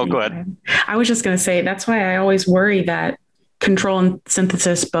 Oh, go ahead. I was just going to say, that's why I always worry that Control and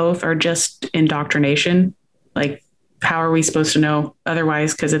Synthesis both are just indoctrination. Like, how are we supposed to know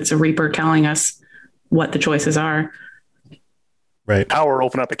otherwise? Because it's a Reaper telling us what the choices are. Right. Power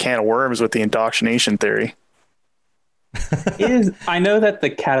open up a can of worms with the indoctrination theory. I know that the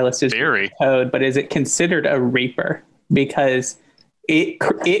catalyst is code, but is it considered a Reaper? Because it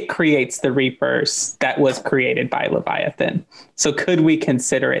creates the Reapers that was created by Leviathan. So could we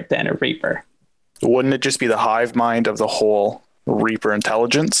consider it then a Reaper? Wouldn't it just be the hive mind of the whole Reaper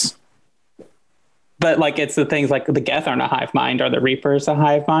intelligence? But like, it's the things like the Geth aren't a hive mind. Are the Reapers a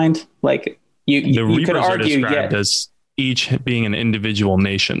hive mind? Like you could argue, are described as each being an individual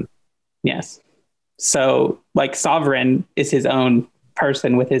nation. Yes. So like Sovereign is his own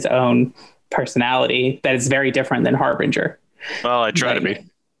person with his own personality that is very different than Harbinger. Well, I try to be.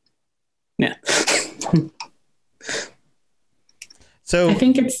 Yeah. So I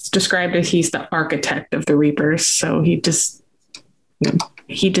think it's described as he's the architect of the Reapers. So he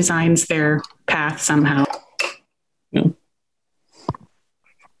designs their path somehow.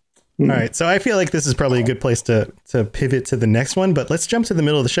 All right. So I feel like this is probably a good place to pivot to the next one, but let's jump to the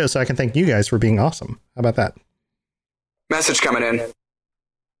middle of the show so I can thank you guys for being awesome. How about that? Message coming in.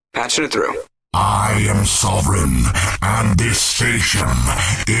 Patching it through. I am Sovereign, and this station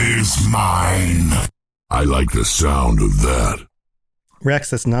is mine. I like the sound of that.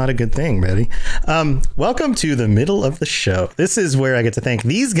 Rex, that's not a good thing, Betty. Welcome to the middle of the show. This is where I get to thank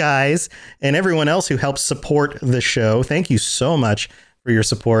these guys and everyone else who helps support the show. Thank you so much for your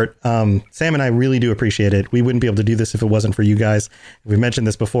support. Sam and I really do appreciate it. We wouldn't be able to do this if it wasn't for you guys. We've mentioned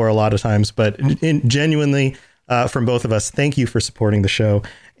this before a lot of times, but genuinely, from both of us, thank you for supporting the show.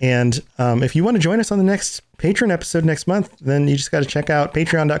 And if you want to join us on the next Patreon episode next month, then you just got to check out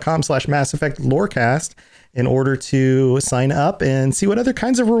patreon.com/Mass Effect Lorecast in order to sign up and see what other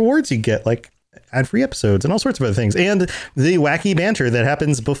kinds of rewards you get, like ad-free episodes and all sorts of other things, and the wacky banter that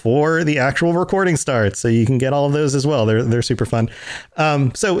happens before the actual recording starts. So you can get all of those as well. They're super fun.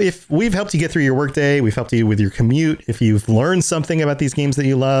 So if we've helped you get through your workday, we've helped you with your commute, if you've learned something about these games that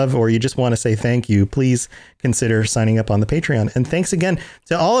you love, or you just want to say thank you, please consider signing up on the Patreon. And thanks again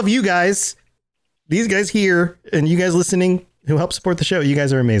to all of you guys, these guys here, and you guys listening who help support the show. You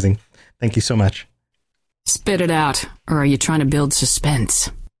guys are amazing. Thank you so much. Spit it out, or are you trying to build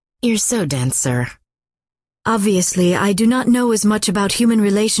suspense? You're so dense, sir. Obviously, I do not know as much about human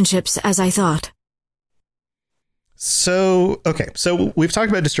relationships as I thought. So, okay. So we've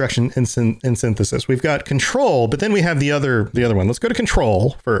talked about destruction and synthesis. We've got control, but then we have the other one. Let's go to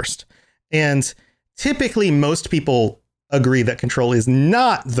control first. And typically most people agree that control is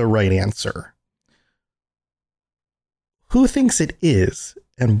not the right answer. Who thinks it is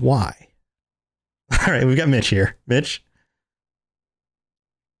and why? All right, we've got Mitch here. Mitch?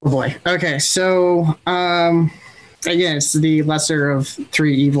 Oh boy. Okay, so again, it's the lesser of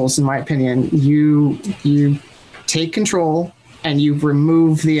three evils, in my opinion. You take control and you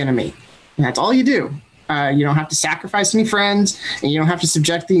remove the enemy. And that's all you do. You don't have to sacrifice any friends, and you don't have to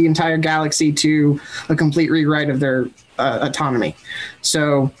subject the entire galaxy to a complete rewrite of their autonomy.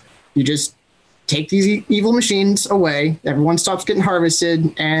 So you just take these evil machines away, everyone stops getting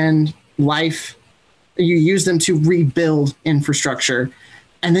harvested, and you use them to rebuild infrastructure.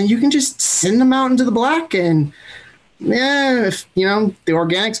 And then you can just send them out into the black and yeah, if the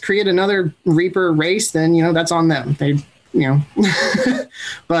organics create another Reaper race, then that's on them. They,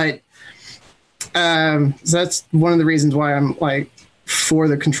 but so that's one of the reasons why I'm like for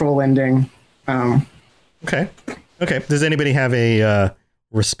the control ending. Okay. Does anybody have a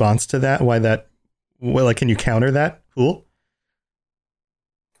response to that? Why that? Well, like, can you counter that? Cool.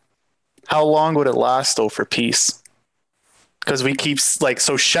 How long would it last though for peace? Because we keep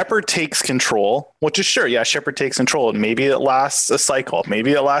so Shepard takes control, which is sure, yeah, Shepard takes control, and maybe it lasts a cycle,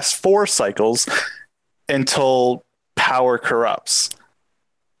 maybe it lasts 4 cycles until power corrupts.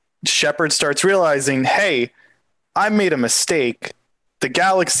 Shepard starts realizing, hey, I made a mistake. The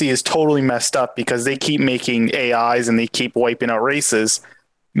galaxy is totally messed up because they keep making AIs and they keep wiping out races.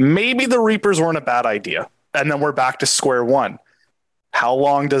 Maybe the Reapers weren't a bad idea. And then we're back to square one. How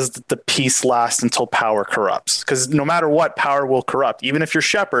long does the peace last until power corrupts? Because no matter what, power will corrupt. Even if you're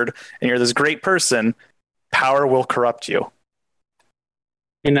Shepard and you're this great person, power will corrupt you.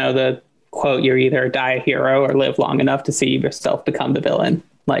 The quote, you're either die a hero or live long enough to see yourself become the villain.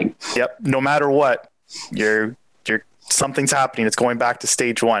 Like, yep. No matter what, you're something's happening. It's going back to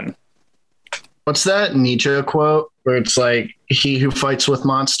stage 1. What's that Nietzsche quote where it's like, he who fights with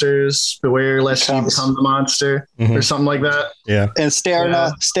monsters, beware lest you become the monster, or something like that? Yeah. And stare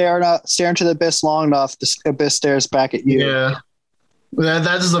into the abyss long enough, the abyss stares back at you. Yeah.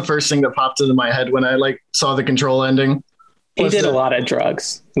 That is the first thing that popped into my head when I saw the control ending. He did a lot of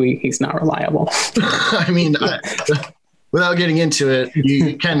drugs. He's not reliable. I mean, without getting into it,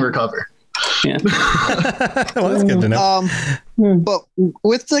 you can recover. Yeah. Well, that's good to know. But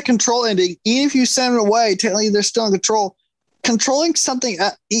with the control ending, even if you send them away, technically they're still in control. Controlling something,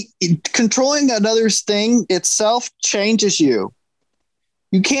 controlling another's thing itself changes you.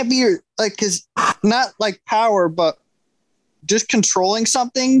 You can't be because not like power, but just controlling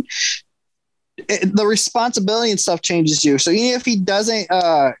something. The responsibility and stuff changes you. So even if he doesn't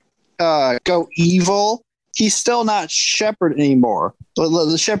go evil, he's still not Shepard anymore.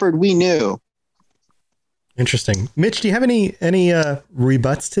 The Shepard we knew. Interesting. Mitch, do you have any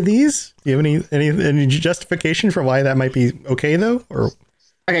rebuts to these? Do you have any justification for why that might be okay though? Or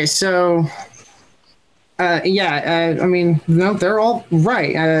okay, so I mean, no, they're all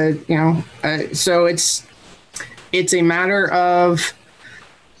right. So it's a matter of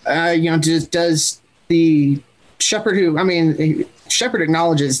does the Shepard who, I mean, Shepard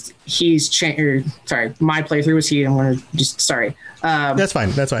acknowledges he's changed. Sorry, my playthrough was he. I'm going to just, sorry. That's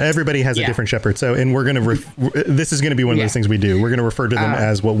fine. Everybody has a different Shepard. So, and we're going to, this is going to be one of those things we do. We're going to refer to them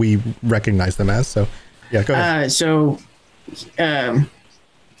as what we recognize them as. So, yeah, go ahead.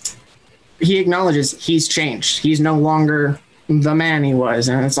 He acknowledges he's changed. He's no longer the man he was.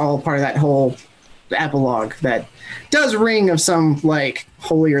 And it's all part of that whole epilogue that does ring of some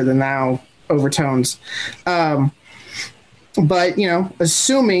holier than thou overtones. But,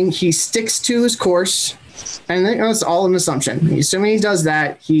 assuming he sticks to his course, and it's all an assumption. Assuming he does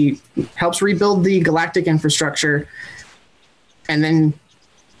that, he helps rebuild the galactic infrastructure and then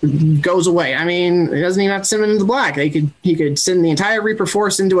goes away. I mean, he doesn't even have to send him into the black. He could send the entire Reaper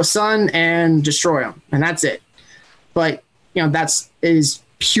force into a sun and destroy him, and that's it. But, that's is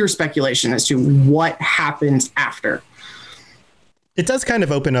pure speculation as to what happens after. It does kind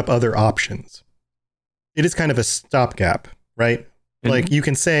of open up other options. It is kind of a stopgap, right? Mm-hmm. You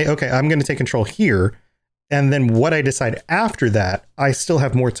can say, okay, I'm going to take control here. And then what I decide after that, I still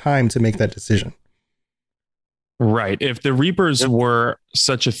have more time to make that decision. Right. If the Reapers were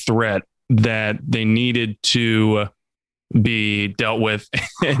such a threat that they needed to be dealt with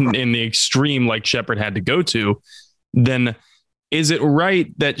in the extreme, like Shepard had to go to, then is it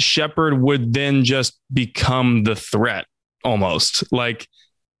right that Shepard would then just become the threat almost?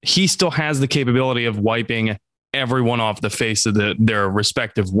 He still has the capability of wiping everyone off the face of their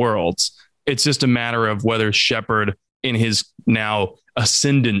respective worlds. It's just a matter of whether Shepard, in his now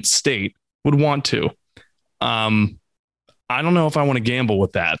ascendant state, would want to. I don't know if I want to gamble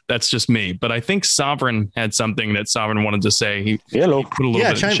with that. That's just me. But I think Sovereign had something that Sovereign wanted to say. He put a little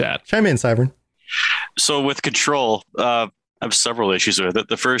bit in the chat. Chime in, Sovereign. So with control, I have several issues with it.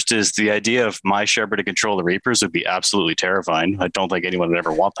 The first is the idea of my Shepard to control the Reapers would be absolutely terrifying. I don't think anyone would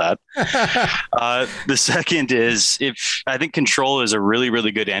ever want that. The second is I think control is a really,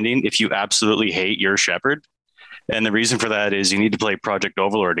 really good ending if you absolutely hate your Shepard. And the reason for that is you need to play Project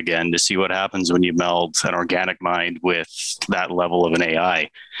Overlord again to see what happens when you meld an organic mind with that level of an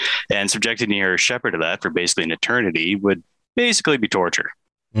AI. And subjecting your Shepard to that for basically an eternity would basically be torture.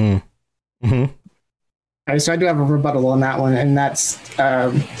 Mm. Mm-hmm. So I do have a rebuttal on that one, and that's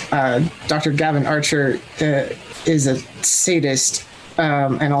Dr. Gavin Archer is a sadist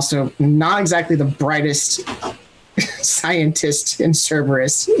and also not exactly the brightest scientist in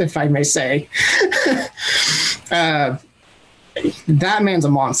Cerberus, if I may say. That man's a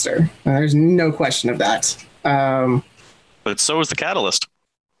monster. There's no question of that. But so is the Catalyst.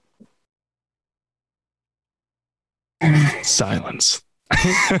 Silence.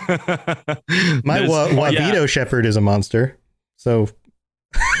 My Wavito Shepherd is a monster.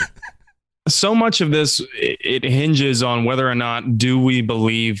 So much of this, it hinges on whether or not do we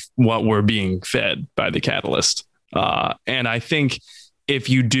believe what we're being fed by the Catalyst. And I think if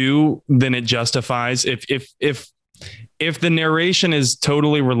you do, then it justifies if the narration is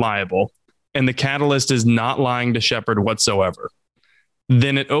totally reliable and the Catalyst is not lying to Shepard whatsoever,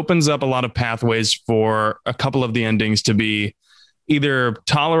 then it opens up a lot of pathways for a couple of the endings to be either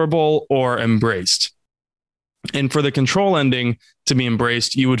tolerable or embraced. And for the Control ending to be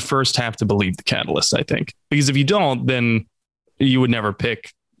embraced, you would first have to believe the Catalyst, I think, because if you don't, then you would never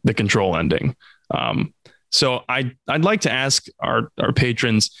pick the Control ending. So I'd like to ask our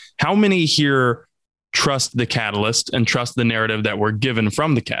patrons, how many here trust the Catalyst and trust the narrative that we're given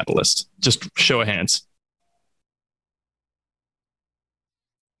from the Catalyst? Just show of hands.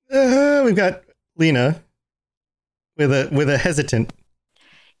 We've got Lena with a hesitant.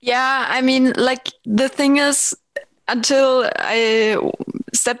 Yeah, I mean, like, the thing is, until I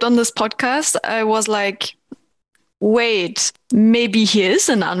stepped on this podcast, I was like, wait, maybe he is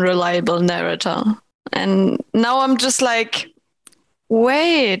an unreliable narrator. And now I'm just like,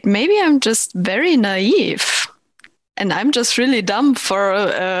 wait, maybe I'm just very naive. And I'm just really dumb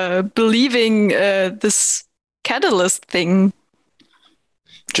for believing this Catalyst thing.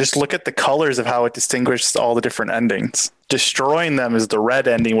 Just look at the colors of how it distinguishes all the different endings. Destroying them is the red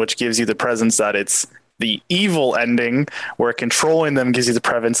ending, which gives you the presence that it's the evil ending, where controlling them gives you the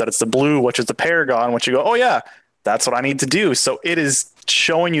presence that it's the blue, which is the Paragon, which you go, oh yeah, that's what I need to do. So it is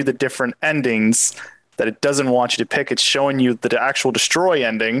showing you the different endings that it doesn't want you to pick. It's showing you the actual destroy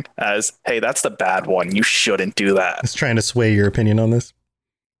ending as, hey, that's the bad one. You shouldn't do that. It's trying to sway your opinion on this.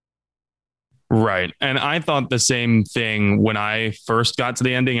 Right. And I thought the same thing when I first got to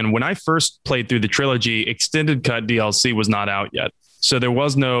the ending. And when I first played through the trilogy, extended cut DLC was not out yet. So there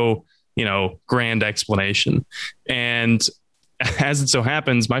was no, grand explanation. And as it so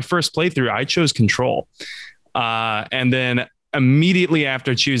happens, my first playthrough, I chose Control. And then immediately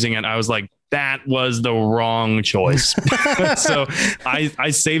after choosing it, I was like, that was the wrong choice. So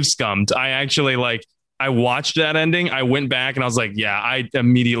I save scummed. I actually I watched that ending. I went back and I was like, yeah, I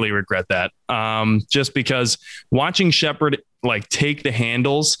immediately regret that. Just because watching Shepard take the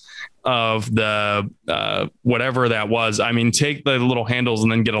handles of the whatever that was. I mean, take the little handles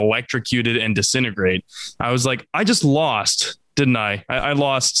and then get electrocuted and disintegrate. I was like, I just lost, didn't I? I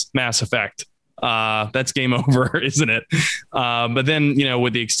lost Mass Effect. That's game over, isn't it? But then,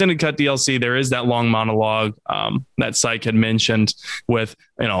 with the extended cut DLC, there is that long monologue that Syke had mentioned with,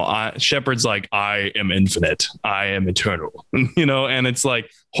 Shepard's like, I am infinite. I am eternal, and it's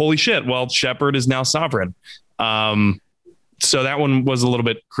like, holy shit. Well, Shepard is now sovereign. So that one was a little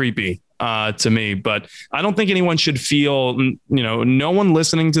bit creepy to me, but I don't think anyone should feel, no one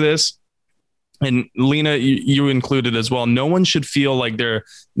listening to this, and Lena, you included as well, no one should feel like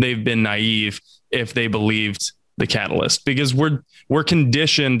they've been naive if they believed the Catalyst, because we're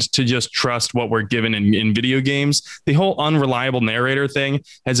conditioned to just trust what we're given in video games. The whole unreliable narrator thing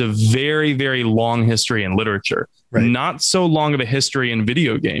has a very, very long history in literature, right? Not so long of a history in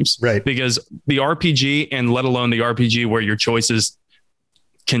video games, right? Because the RPG, and let alone the RPG where your choices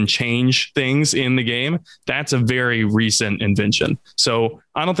can change things in the game, that's a very recent invention. So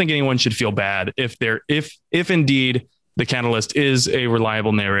I don't think anyone should feel bad if indeed the Catalyst is a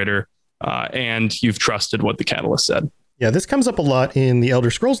reliable narrator, and you've trusted what the Catalyst said. Yeah, this comes up a lot in the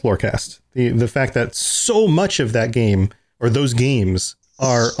Elder Scrolls Lorecast. The fact that so much of that game, or those games,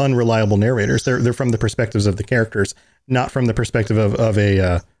 are unreliable narrators. They're from the perspectives of the characters, not from the perspective of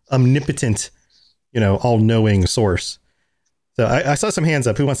a omnipotent, all-knowing source. So I saw some hands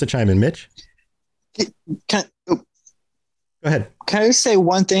up. Who wants to chime in? Mitch? Go ahead. Can I say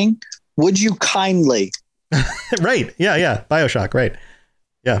one thing? Would you kindly? Right. Yeah. BioShock. Right.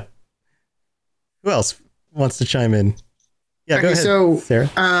 Yeah. Who else wants to chime in? Yeah, okay, go ahead, so, Sarah.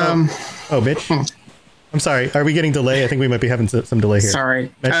 Mitch. I'm sorry. Are we getting delay? I think we might be having some delay here.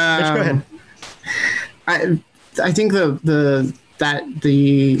 Sorry. Mitch, go ahead. I think the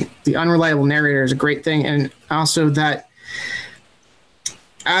unreliable narrator is a great thing, and also that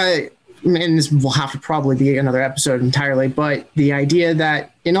and this will have to probably be another episode entirely, but the idea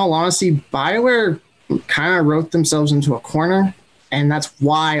that, in all honesty, BioWare kind of wrote themselves into a corner, and that's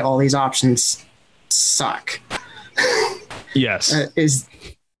why all these options suck. Yes.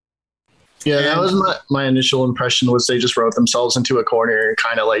 Yeah, that was my initial impression. Was they just wrote themselves into a corner and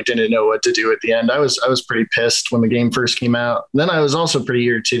kind of like didn't know what to do at the end. I was pretty pissed when the game first came out. Then I was also pretty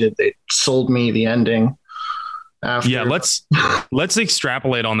irritated they sold me the ending. After. Yeah, let's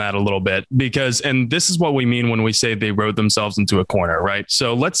extrapolate on that a little bit, because, and this is what we mean when we say they wrote themselves into a corner, right?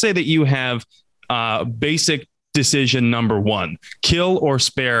 So let's say that you have basic decision number 1, kill or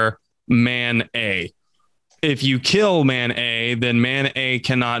spare man A. If you kill man A, then man A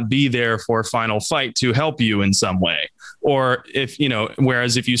cannot be there for a final fight to help you in some way. Or if,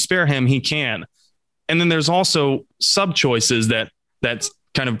 whereas if you spare him, he can. And then there's also sub choices that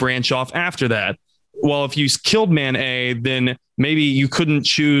kind of branch off after that. Well, if you killed man A, then maybe you couldn't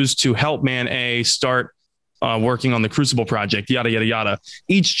choose to help man A start working on the Crucible project, yada, yada, yada.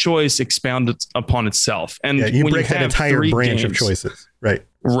 Each choice expounded upon itself. And you break that entire branch of choices. Right.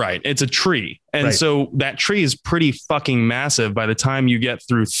 Right. It's a tree. And so that tree is pretty fucking massive by the time you get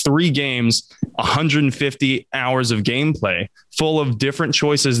through 3 games, 150 hours of gameplay full of different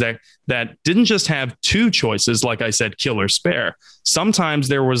choices that didn't just have 2 choices, like I said, kill or spare. Sometimes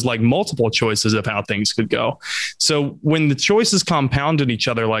there was like multiple choices of how things could go. So when the choices compounded each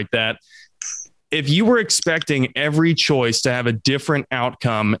other like that, if you were expecting every choice to have a different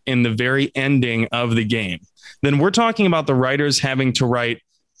outcome in the very ending of the game, then we're talking about the writers having to write,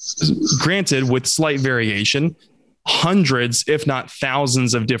 granted with slight variation, hundreds, if not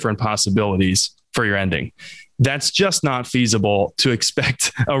thousands of different possibilities for your ending. That's just not feasible to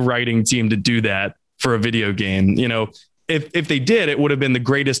expect a writing team to do that for a video game. If they did, it would have been the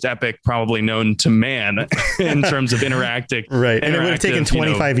greatest epic probably known to man in terms of interactive. Right. And it would have taken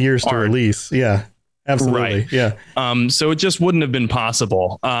 25 years to release. Yeah, absolutely. Right. Yeah. So it just wouldn't have been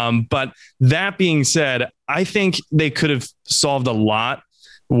possible. But that being said, I think they could have solved a lot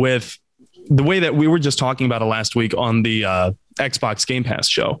with the way that we were just talking about it last week on the Xbox Game Pass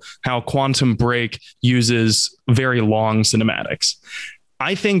show, how Quantum Break uses very long cinematics.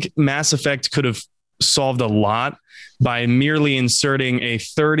 I think Mass Effect could have solved a lot by merely inserting a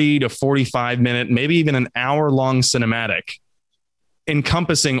 30 to 45 minute, maybe even an hour long cinematic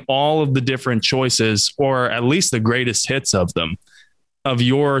encompassing all of the different choices, or at least the greatest hits of them, of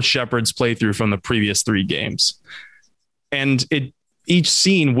your Shepard's playthrough from the previous 3 games. And each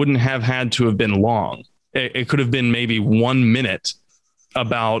scene wouldn't have had to have been long. It could have been maybe 1 minute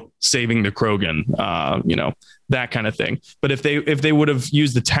about saving the Krogan, that kind of thing. But if they would have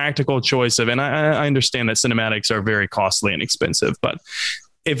used the tactical choice of, and I understand that cinematics are very costly and expensive, but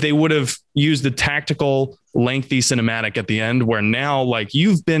if they would have used the tactical lengthy cinematic at the end, where now like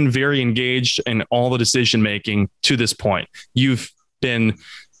you've been very engaged in all the decision making to this point, you've been,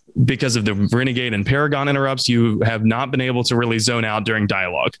 because of the Renegade and Paragon interrupts, you have not been able to really zone out during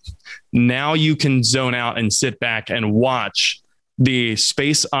dialogue. Now you can zone out and sit back and watch the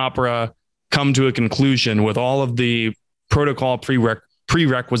space opera come to a conclusion with all of the protocol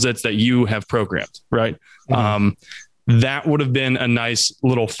prerequisites that you have programmed, right? Mm-hmm. That would have been a nice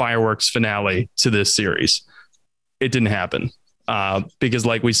little fireworks finale to this series. It didn't happen because,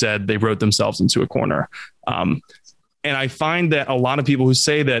 like we said, they wrote themselves into a corner. And I find that a lot of people who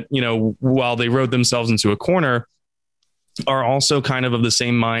say that, while they wrote themselves into a corner, are also kind of the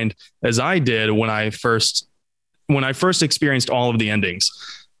same mind as I did when I first experienced all of the endings.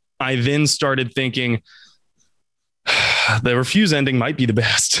 I then started thinking the Refuse ending might be the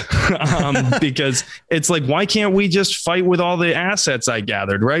best because it's like, why can't we just fight with all the assets I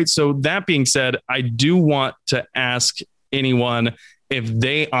gathered? Right. So that being said, I do want to ask anyone if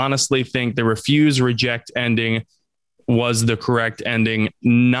they honestly think the Refuse Reject ending was the correct ending,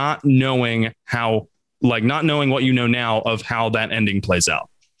 not knowing what you know now of how that ending plays out.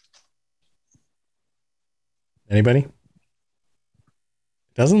 Anybody?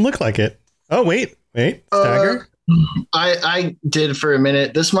 Doesn't look like it. Oh, wait, Stagger. I did for a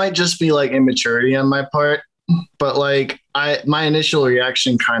minute. This might just be like immaturity on my part, but like my initial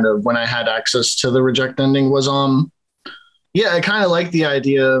reaction kind of when I had access to the Reject ending was yeah, I kind of like the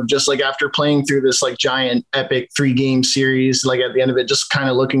idea of just like after playing through this like giant epic 3-game series, like at the end of it, just kind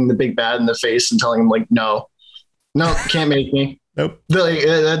of looking the big bad in the face and telling him like, no, can't make me. Nope. Like,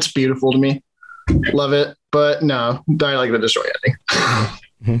 that's beautiful to me. Love it. But no, I like the Destroy ending.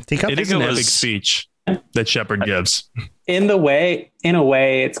 It is an epic speech that Shepard gives. In a way,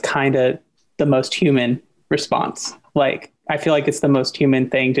 it's kind of the most human response. Like, I feel like it's the most human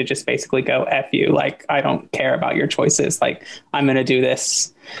thing to just basically go, F you. Like, I don't care about your choices. Like, I'm going to do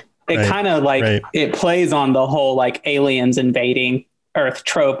this. It kind of like, it plays on the whole like aliens invading Earth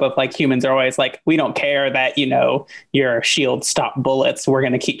trope of like humans are always like, we don't care that, your shield stop bullets. We're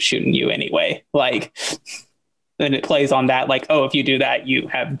going to keep shooting you anyway. Like, and it plays on that, like, oh, if you do that, you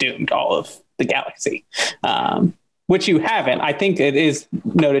have doomed all of the galaxy, which you haven't. I think it is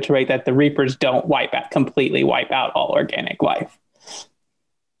noted to rate that the Reapers don't completely wipe out all organic life.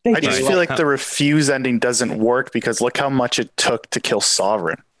 I just feel like the refuse ending doesn't work because look how much it took to kill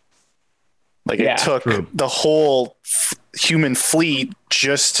Sovereign. Like it took the whole human fleet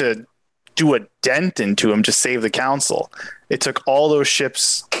just to do a dent into him to save the council. It took all those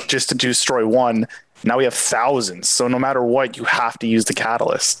ships just to destroy one. Now we have thousands. So no matter what, you have to use the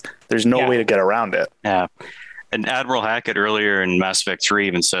catalyst. There's no way to get around it. Yeah. And Admiral Hackett earlier in Mass Effect 3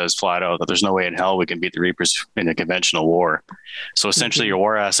 even says flat out that there's no way in hell we can beat the Reapers in a conventional war. So essentially your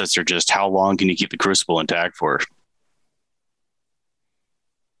war assets are just how long can you keep the Crucible intact for?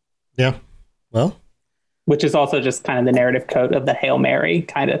 Yeah. Well, which is also just kind of the narrative code of the Hail Mary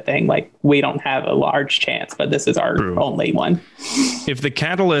kind of thing. Like, we don't have a large chance, but this is our only one. If the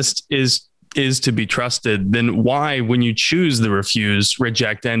catalyst is to be trusted, then why, when you choose the refuse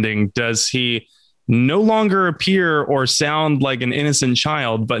reject ending, does he no longer appear or sound like an innocent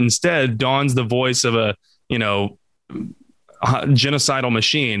child, but instead dons the voice of a, genocidal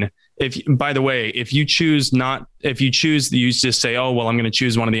machine? By the way, if you choose, you just say, oh, well, I'm going to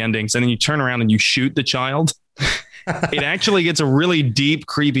choose one of the endings. And then you turn around and you shoot the child. It actually gets a really deep,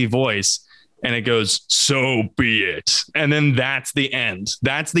 creepy voice. And it goes, so be it. And then that's the end.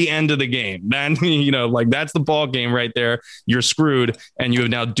 That's the end of the game. Then, that's the ball game right there. You're screwed and you have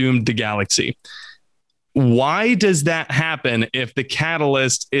now doomed the galaxy. Why does that happen if the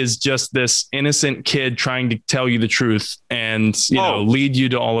catalyst is just this innocent kid trying to tell you the truth and, lead you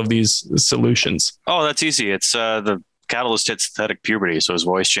to all of these solutions? Oh, that's easy. It's the catalyst hits pathetic puberty. So his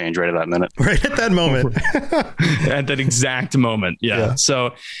voice changed right at that minute. Right at that moment. At that exact moment. Yeah.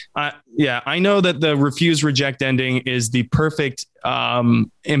 So, I know that the refuse reject ending is the perfect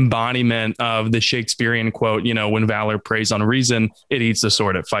embodiment of the Shakespearean quote, when valor preys on reason, it eats the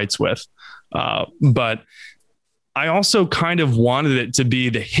sword it fights with. But I also kind of wanted it to be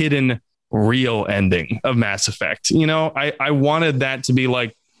the hidden real ending of Mass Effect. I wanted that to be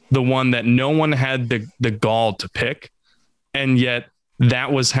like the one that no one had the gall to pick. And yet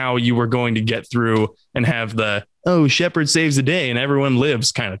that was how you were going to get through and have the, oh, Shepard saves the day and everyone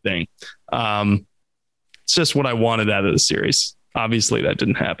lives kind of thing. It's just what I wanted out of the series. Obviously that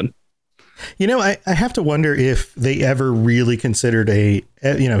didn't happen. I have to wonder if they ever really considered a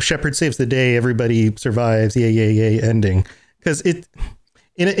Shepard saves the day, everybody survives, yay ending, because it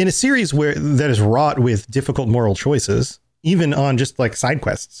in a series where that is wrought with difficult moral choices, even on just like side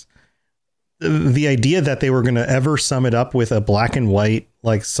quests. The idea that they were going to ever sum it up with a black and white,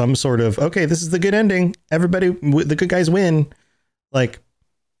 like some sort of, okay, this is the good ending, everybody, the good guys win. Like,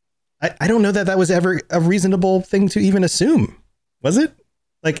 I don't know that was ever a reasonable thing to even assume. Was it?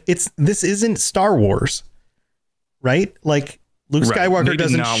 Like, this isn't Star Wars, right? Like, Luke Skywalker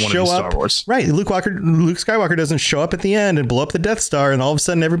doesn't show up. Right. Luke Skywalker doesn't show up at the end and blow up the Death Star. And all of a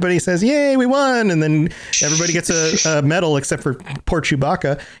sudden everybody says, yay, we won. And then everybody gets a medal except for poor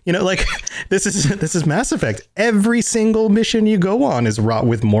Chewbacca. This is Mass Effect. Every single mission you go on is wrought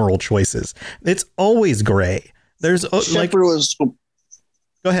with moral choices. It's always gray. There's Go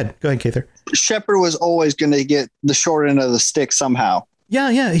ahead, Kather. Shepard was always going to get the short end of the stick somehow.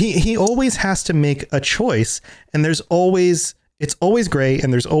 Yeah. He always has to make a choice, and it's always gray,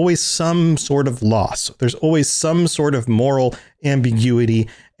 and there's always some sort of loss. There's always some sort of moral ambiguity.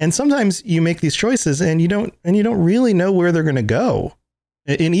 And sometimes you make these choices and you don't really know where they're going to go.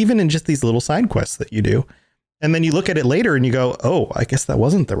 And even in just these little side quests that you do. And then you look at it later and you go, oh, I guess that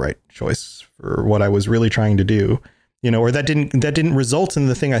wasn't the right choice for what I was really trying to do, or that didn't result in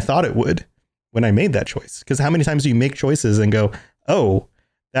the thing I thought it would when I made that choice. Because how many times do you make choices and go, oh,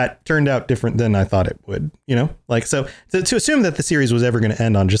 that turned out different than I thought it would, so to assume that the series was ever going to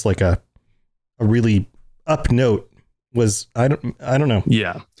end on just like a really up note was, I don't know.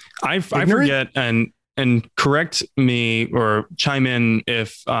 Yeah. I forget and correct me or chime in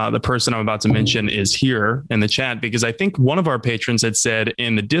if the person I'm about to mention is here in the chat, because I think one of our patrons had said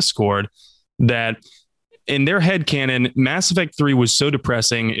in the Discord that in their headcanon, Mass Effect 3 was so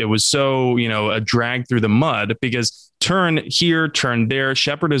depressing. It was so, a drag through the mud because turn here, turn there.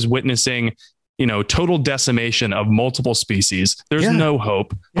 Shepard is witnessing, total decimation of multiple species. There's no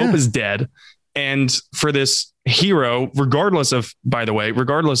hope. Yeah. Hope is dead. And for this hero, regardless of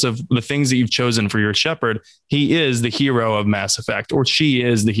the things that you've chosen for your Shepard, he is the hero of Mass Effect, or she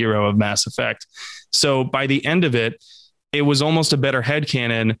is the hero of Mass Effect. So by the end of it, it was almost a better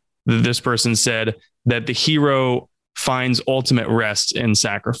headcanon that this person said that the hero finds ultimate rest in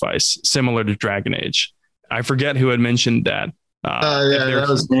sacrifice, similar to Dragon Age. I forget who had mentioned that. That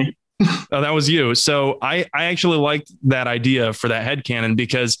was me. Oh, that was you. So I actually liked that idea for that headcanon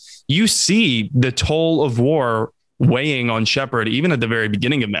because you see the toll of war weighing on Shepard, even at the very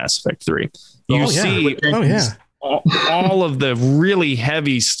beginning of Mass Effect 3. You see all of the really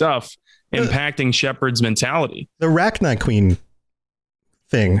heavy stuff impacting Shepard's mentality. The Rachni Queen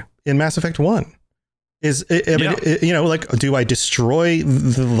thing in Mass Effect 1 is, like, do I destroy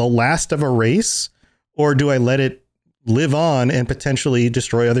the last of a race, or do I let it live on and potentially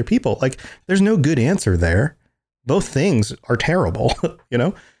destroy other people? Like, there's no good answer there. Both things are terrible,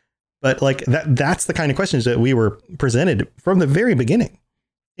 but like that's the kind of questions that we were presented from the very beginning,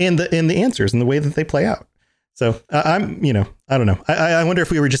 and the answers and the way that they play out. So I don't know. I wonder if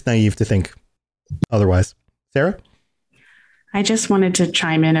we were just naive to think otherwise. Sarah? I just wanted to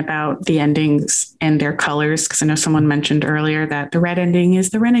chime in about the endings and their colors, because I know someone mentioned earlier that the red ending is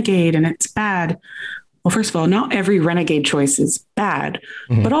the renegade and it's bad. Well, first of all, not every renegade choice is bad,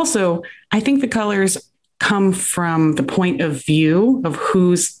 but also I think the colors come from the point of view of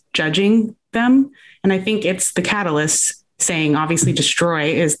who's judging them. And I think it's the Catalyst saying, obviously, destroy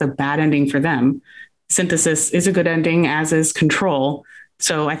is the bad ending for them. Synthesis is a good ending, as is Control.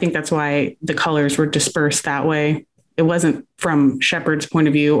 So I think that's why the colors were dispersed that way. It wasn't from Shepard's point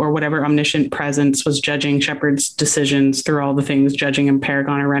of view or whatever omniscient presence was judging Shepard's decisions through all the things, judging him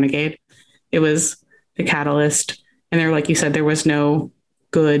Paragon or Renegade. It was the Catalyst. And there, like you said, there was no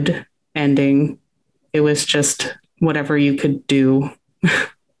good ending. It was just whatever you could do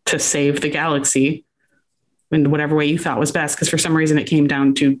to save the galaxy in whatever way you thought was best. Because for some reason it came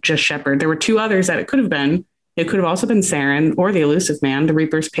down to just Shepard. There were two others that it could have been. It could have also been Saren or the Elusive Man. The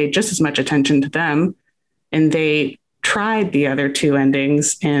Reapers paid just as much attention to them, and they tried the other two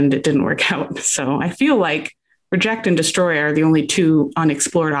endings and it didn't work out. So I feel like Reject and Destroy are the only two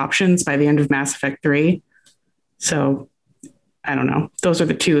unexplored options by the end of Mass Effect 3. So I don't know. Those are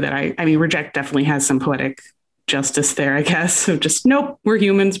the two that I mean, Reject definitely has some poetic justice there, I guess. So just, nope, we're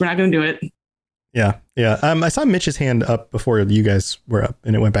humans. We're not going to do it. Yeah. Yeah. I saw Mitch's hand up before you guys were up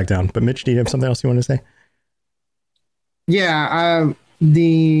and it went back down. But Mitch, do you have something else you want to say? Yeah.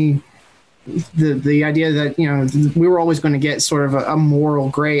 The idea that, we were always going to get sort of a moral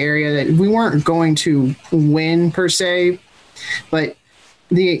gray area, that we weren't going to win per se, but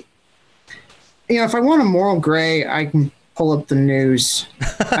if I want a moral gray, I can pull up the news.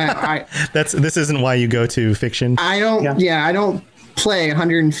 This isn't why you go to fiction. I don't play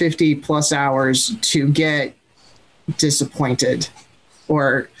 150 plus hours to get disappointed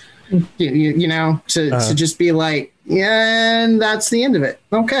or, to just be like, yeah, and that's the end of it.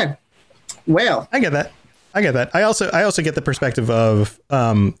 Okay. Well, I get that. I also get the perspective of,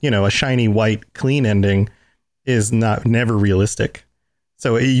 a shiny white clean ending is never realistic.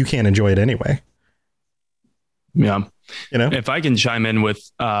 So you can't enjoy it anyway. Yeah. If I can chime in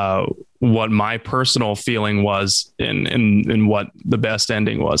with what my personal feeling was in what the best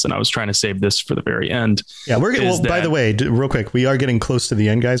ending was, and I was trying to save this for the very end. Yeah, by the way, real quick, we are getting close to the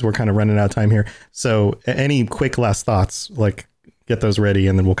end, guys. We're kind of running out of time here. So any quick last thoughts, like, get those ready,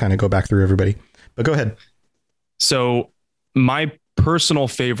 and then we'll kind of go back through everybody. But go ahead. So my personal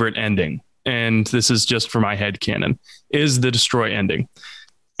favorite ending, and this is just for my headcanon, is the Destroy ending.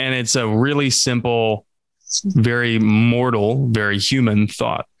 And it's a really simple, very mortal, very human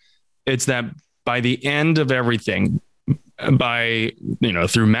thought. It's that by the end of everything,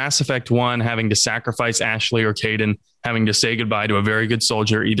 through Mass Effect 1, having to sacrifice Ashley or Kaidan, having to say goodbye to a very good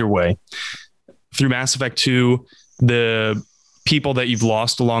soldier either way, through Mass Effect 2, the people that you've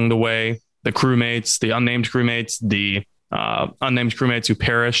lost along the way, the crewmates, the unnamed crewmates, the unnamed crewmates who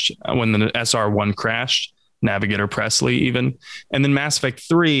perished when the SR-1 crashed, Navigator Presley even. And then Mass Effect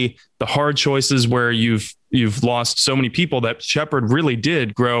 3, the hard choices where you've lost so many people that Shepard really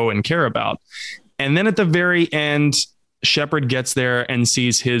did grow and care about. And then at the very end, Shepard gets there and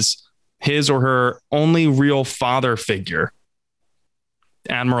sees his or her only real father figure,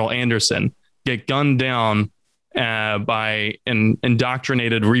 Admiral Anderson, get gunned down by an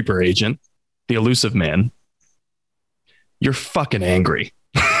indoctrinated Reaper agent, the Elusive Man. You're fucking angry.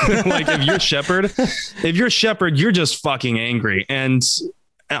 Like, if you're Shepard, you're just fucking angry. And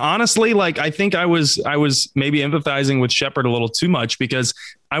honestly, like, I think I was maybe empathizing with Shepard a little too much, because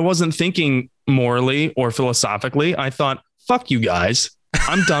I wasn't thinking morally or philosophically. I thought, fuck you guys.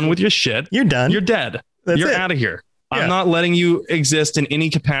 I'm done with your shit. You're done. You're dead. You're out of here. Yeah. I'm not letting you exist in any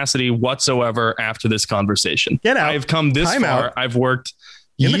capacity whatsoever after this conversation. Get out. I've come this Time far. out. I've worked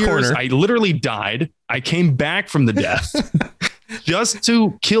in years. the corner. I literally died. I came back from the death just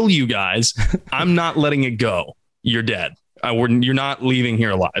to kill you guys. I'm not letting it go. You're dead. You're not leaving here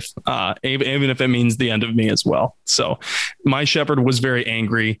alive, even if it means the end of me as well. So my Shepard was very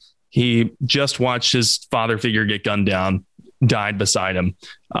angry. He just watched his father figure get gunned down, died beside him.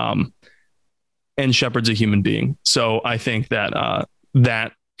 And Shepard's a human being. So I think that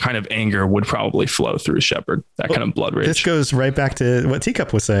that kind of anger would probably flow through Shepard, that kind of blood rage. This goes right back to what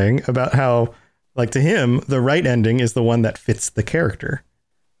Teacup was saying about how, like, to him, the right ending is the one that fits the character.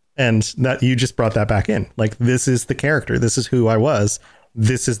 And that you just brought that back in. Like, this is the character. This is who I was.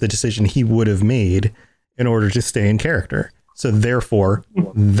 This is the decision he would have made in order to stay in character. So therefore,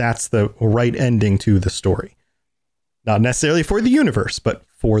 that's the right ending to the story. Not necessarily for the universe, but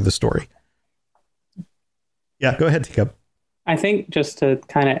for the story. Yeah, go ahead, Teacup. I think just to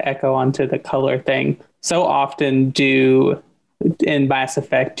kind of echo onto the color thing, so often in Mass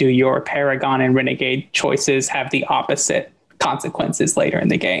Effect, do your Paragon and Renegade choices have the opposite consequences later in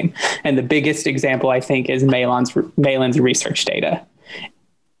the game? And the biggest example, I think, is Malin's research data.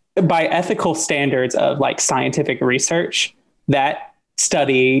 By ethical standards of like scientific research, that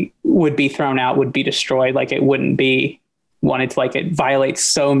study would be thrown out, would be destroyed. Like, it wouldn't be wanted to, like, it violates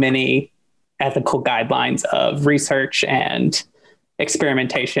so many ethical guidelines of research and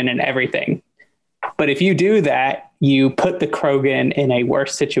experimentation and everything. But if you do that, you put the Krogan in a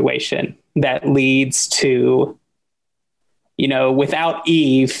worse situation that leads to, you know, without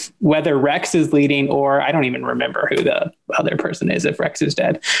Eve, whether Rex is leading, or I don't even remember who the other person is if Rex is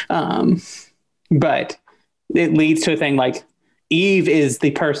dead. But it leads to a thing like Eve is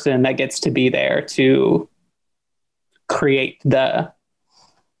the person that gets to be there to create the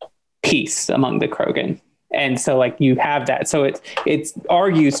peace among the Krogan. And so, like, you have that. So it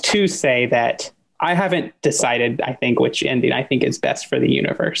argues to say that I haven't decided, I think, which ending I think is best for the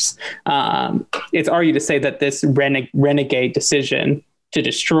universe. It's argued to say that this renegade decision to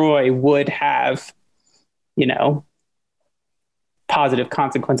destroy would have, you know, positive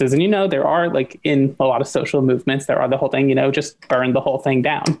consequences. And, you know, there are, like, in a lot of social movements, there are the whole thing, you know, just burn the whole thing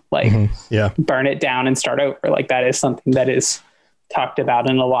down, like, burn it down and start over. Like, that is something that is talked about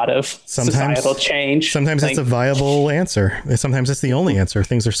in a lot of societal change. Sometimes it's a viable answer. Sometimes it's the only answer.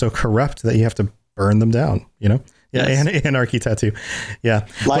 Things are so corrupt that you have to burn them down, you know? Yeah. Yes. Anarchy tattoo. Yeah.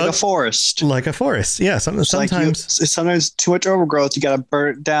 Like a forest. Like a forest. Yeah. Sometimes too much overgrowth. You got to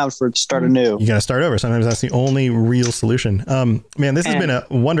burn it down for it to start anew. You got to start over. Sometimes that's the only real solution. Man, this has been a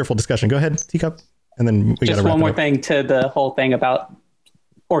wonderful discussion. Go ahead, Teacup. And then we got to wrap one more thing to the whole thing about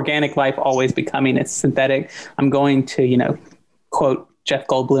organic life always becoming it's synthetic. I'm going to, you know, quote Jeff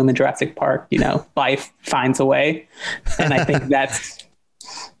Goldblum in Jurassic Park, you know, life finds a way. And I think that's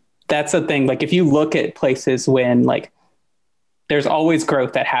the thing. Like, if you look at places when, like, there's always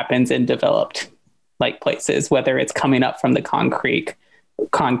growth that happens in developed, like, places, whether it's coming up from the concrete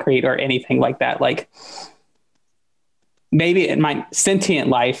or anything like that. Like, maybe it might sentient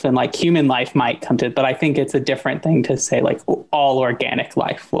life and, like, human life might come to it, but I think it's a different thing to say, like, all organic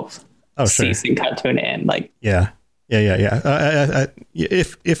life will cease and come to an end. Like, Yeah.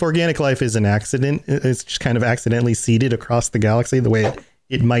 If organic life is an accident, it's just kind of accidentally seeded across the galaxy the way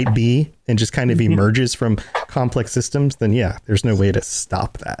it might be, and just kind of emerges from complex systems, then there's no way to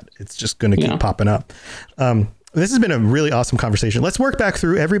stop that. It's just going to keep popping up. This has been a really awesome conversation. Let's work back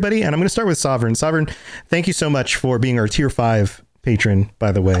through everybody, and I'm going to start with Sovereign. Sovereign, thank you so much for being our tier 5 patron,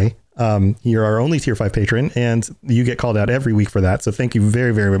 by the way. You're our only tier 5 patron, and you get called out every week for that. So thank you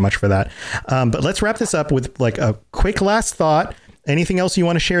very, very much for that. But let's wrap this up with, like, a quick last thought. Anything else you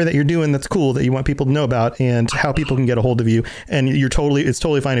want to share that you're doing that's cool that you want people to know about, and how people can get a hold of you. And it's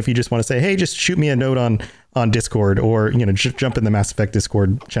totally fine if you just want to say, hey, just shoot me a note on Discord, or, you know, jump in the Mass Effect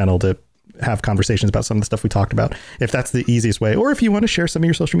Discord channel to have conversations about some of the stuff we talked about, if that's the easiest way. Or if you want to share some of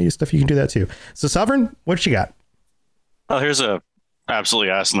your social media stuff, you can do that too. So Sovereign, what you got? Oh, here's a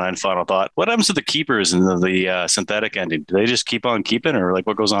absolutely asinine final thought. What happens to the keepers in the synthetic ending? Do they just keep on keeping, or, like,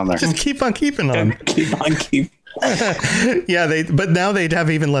 what goes on there? Just keep on keeping on. Keep on keeping. But now they'd have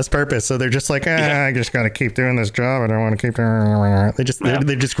even less purpose. So they're just like, I just got to keep doing this job. I don't want to keep doing. They're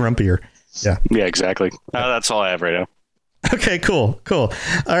just grumpier. Yeah. Yeah, exactly. That's all I have right now. Okay, cool. All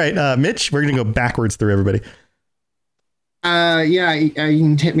right, Mitch, we're going to go backwards through everybody. You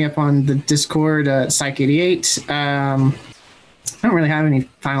can hit me up on the Discord, Psych88. I don't really have any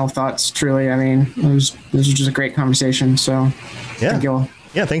final thoughts, truly. I mean, this was just a great conversation. So thank you all.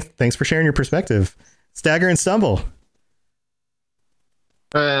 Yeah, thanks for sharing your perspective. Stagger and Stumble.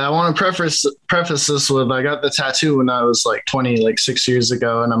 I want to preface this with, I got the tattoo when I was like 20, like 6 years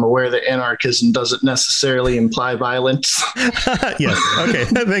ago, and I'm aware that anarchism doesn't necessarily imply violence. Yes. Okay.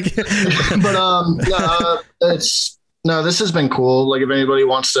 Thank you. But this has been cool. Like, if anybody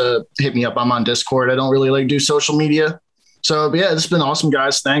wants to hit me up, I'm on Discord. I don't really do social media. So yeah, this has been awesome,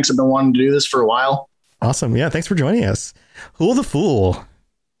 guys. Thanks. I've been wanting to do this for a while. Awesome. Yeah. Thanks for joining us. Who'll the Fool?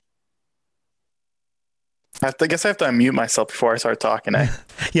 I guess I have to unmute myself before I start talking.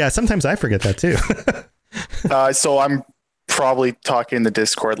 Yeah, sometimes I forget that too. So I'm probably talking in the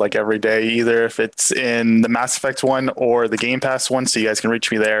Discord like every day, either if it's in the Mass Effect one or the Game Pass one, so you guys can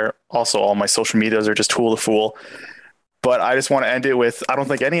reach me there. Also, all my social medias are just Tool the Fool. But I just want to end it with, I don't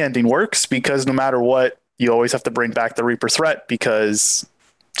think any ending works, because no matter what, you always have to bring back the Reaper threat, because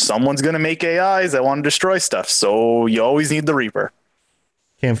someone's going to make AIs that want to destroy stuff. So you always need the Reaper.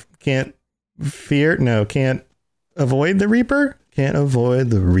 Can't avoid the Reaper. Can't avoid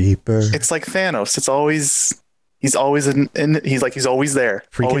the Reaper. It's like Thanos. He's always he's always there.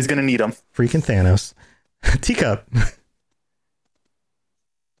 Always going to need him. Freaking Thanos. Teacup.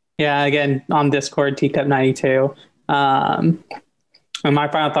 Yeah, again, on Discord, Teacup92. And my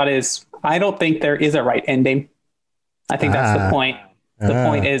final thought is, I don't think there is a right ending. I think that's the point. The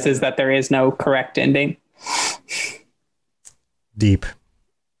point is that there is no correct ending. Deep.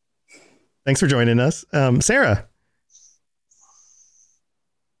 Thanks for joining us. Sarah.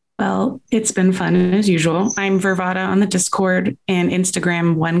 Well, it's been fun as usual. I'm Vervada on the Discord and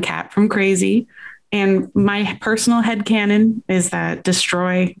Instagram, One Cat from Crazy. And my personal headcanon is that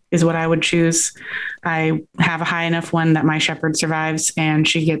Destroy is what I would choose. I have a high enough one that my shepherd survives and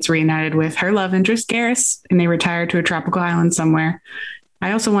she gets reunited with her love interest, Garrus, and they retire to a tropical island somewhere.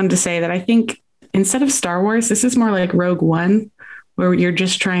 I also wanted to say that I think instead of Star Wars, this is more like Rogue One, where you're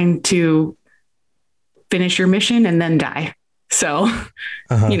just trying to finish your mission and then die. So,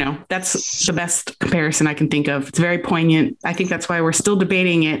 that's the best comparison I can think of. It's very poignant. I think that's why we're still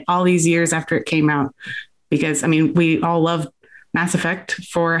debating it all these years after it came out, because, we all loved Mass Effect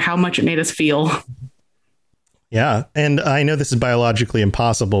for how much it made us feel. Yeah. And I know this is biologically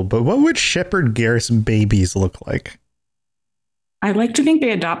impossible, but what would Shepard Garrus babies look like? I'd like to think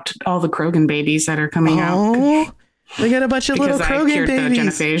they adopt all the Krogan babies that are coming out. They got a bunch of little Krogan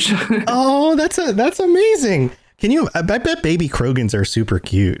babies. Oh, that's amazing. I bet baby Krogans are super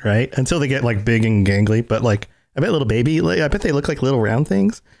cute, right? Until they get like big and gangly, but like, I bet little baby, I bet they look like little round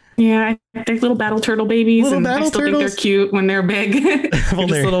things. Yeah, they're little battle turtle babies. I still think they're cute when they're big. Well,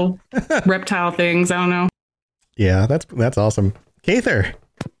 they're just little reptile things. I don't know. Yeah, that's awesome. Kather.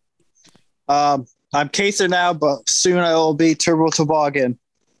 I'm Kather now, but soon I will be Turbo Toboggan.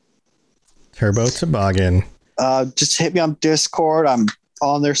 Turbo Toboggan. Just hit me on Discord. I'm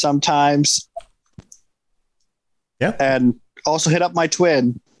on there sometimes. Yeah. And also hit up my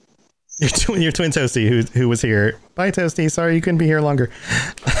twin. Your twin Toasty, who was here. Bye, Toasty. Sorry you couldn't be here longer.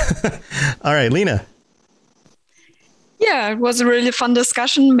 All right, Lena. Yeah, it was a really fun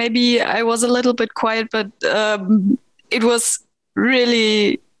discussion. Maybe I was a little bit quiet, but it was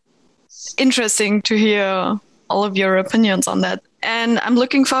really interesting to hear all of your opinions on that. And I'm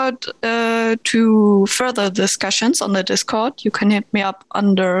looking forward to further discussions on the Discord. You can hit me up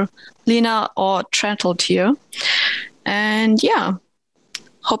under Lena or Trantle tier. And yeah,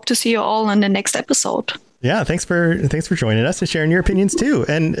 hope to see you all in the next episode. Yeah, thanks for joining us and sharing your opinions too.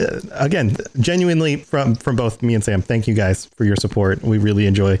 And again, genuinely from both me and Sam, thank you guys for your support. We really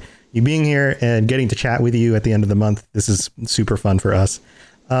enjoy you being here and getting to chat with you at the end of the month. This is super fun for us.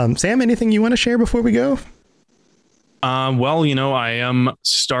 Sam, anything you want to share before we go? Well, I am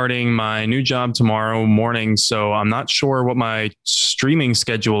starting my new job tomorrow morning, so I'm not sure what my streaming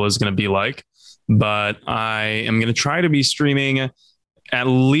schedule is going to be like, but I am going to try to be streaming at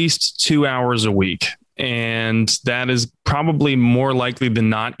least 2 hours a week. And that is probably more likely than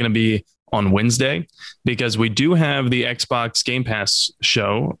not going to be on Wednesday, because we do have the Xbox Game Pass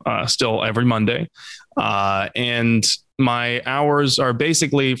show still every Monday. And my hours are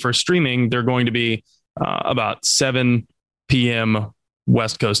basically for streaming. They're going to be about 7 p.m.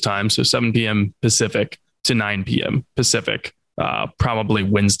 West Coast time. So 7 p.m. Pacific to 9 p.m. Pacific, probably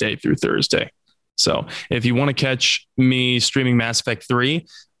Wednesday through Thursday. So if you want to catch me streaming Mass Effect 3,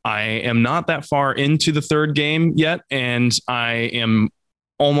 I am not that far into the third game yet, and I am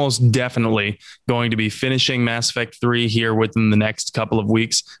almost definitely going to be finishing Mass Effect 3 here within the next couple of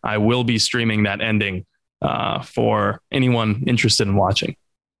weeks. I will be streaming that ending for anyone interested in watching.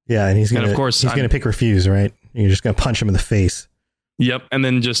 Yeah, and he's going to pick refuse, right? You're just going to punch him in the face. Yep, and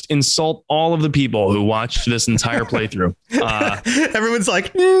then just insult all of the people who watched this entire playthrough. Everyone's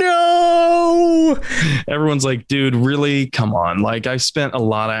like, no! Everyone's like, dude, really? Come on. Like, I spent a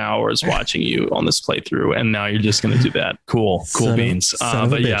lot of hours watching you on this playthrough, and now you're just going to do that. Cool beans.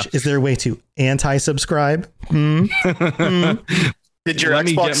 But yeah. Is there a way to anti-subscribe? Did your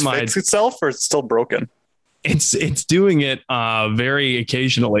Xbox fix itself, or it's still broken? It's doing it very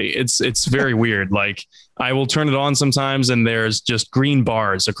occasionally. It's very weird. Like, I will turn it on sometimes and there's just green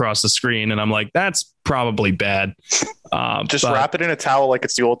bars across the screen, and I'm like, that's probably bad. Just wrap it in a towel like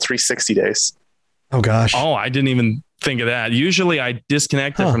it's the old 360 days. Oh gosh. Oh, I didn't even think of that. Usually I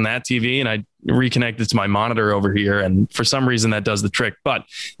disconnect it from that TV and I reconnect it to my monitor over here. And for some reason that does the trick. But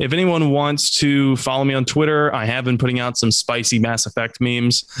if anyone wants to follow me on Twitter, I have been putting out some spicy Mass Effect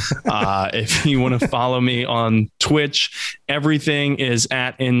memes. If you want to follow me on Twitch, everything is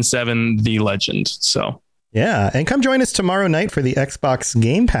at N7 The Legend. So yeah. And come join us tomorrow night for the Xbox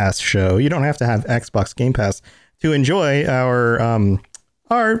Game Pass show. You don't have to have Xbox Game Pass to enjoy our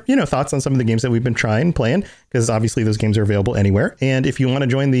thoughts on some of the games that we've been trying and playing, because obviously those games are available anywhere. And if you want to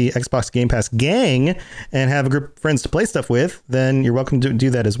join the Xbox Game Pass gang and have a group of friends to play stuff with, then you're welcome to do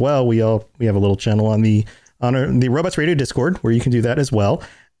that as well. We have a little channel on the Robots Radio Discord where you can do that as well.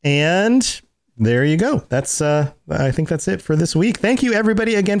 And there you go. That's I think that's it for this week. Thank you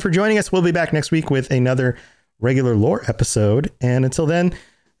everybody again for joining us. We'll be back next week with another regular lore episode. And until then,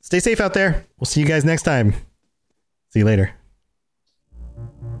 stay safe out there. We'll see you guys next time. See you later.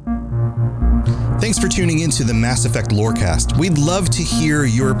 Thanks for tuning into the Mass Effect Lorecast. We'd love to hear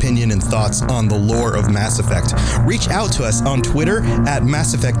your opinion and thoughts on the lore of Mass Effect. Reach out to us on Twitter at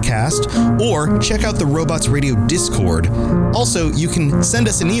Mass Effect Cast, or check out the Robots Radio Discord. Also, you can send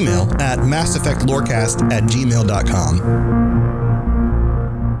us an email at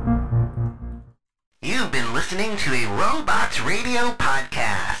masseffectlorecast@gmail.com. You've been listening to a Robots Radio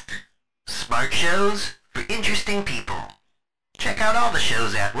podcast. Smart shows for interesting people. Check out all the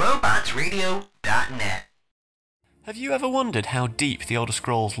shows at robotsradio.net. Have you ever wondered how deep the Elder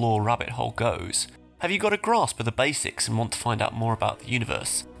Scrolls lore rabbit hole goes? Have you got a grasp of the basics and want to find out more about the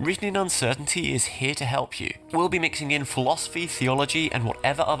universe? Written in Uncertainty is here to help you. We'll be mixing in philosophy, theology, and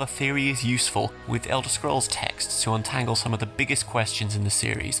whatever other theory is useful with Elder Scrolls texts to untangle some of the biggest questions in the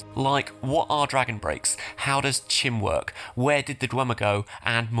series, like what are dragon breaks, how does Chim work, where did the Dwemer go,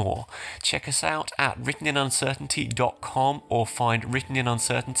 and more. Check us out at writteninuncertainty.com or find Written in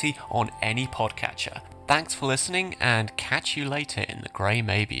Uncertainty on any podcatcher. Thanks for listening, and catch you later in the grey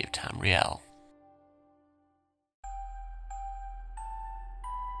maybe of Tamriel.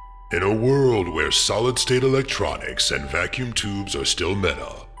 In a world where solid-state electronics and vacuum tubes are still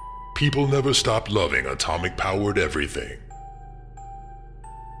meta, people never stopped loving atomic-powered everything.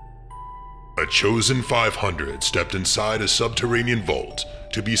 A chosen 500 stepped inside a subterranean vault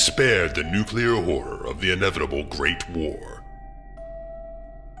to be spared the nuclear horror of the inevitable Great War.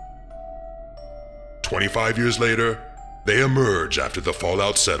 25 years later, they emerge after the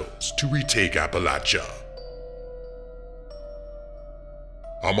fallout settles to retake Appalachia.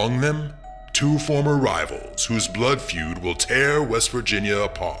 Among them, two former rivals whose blood feud will tear West Virginia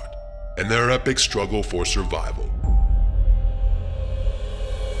apart in their epic struggle for survival.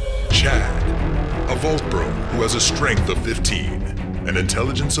 Chad, a Vault Bro who has a strength of 15, an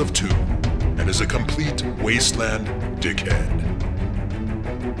intelligence of 2, and is a complete wasteland dickhead.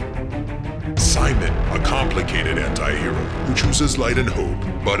 Simon, a complicated anti-hero who chooses light and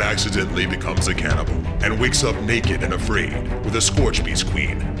hope, but accidentally becomes a cannibal and wakes up naked and afraid with a Scorch Beast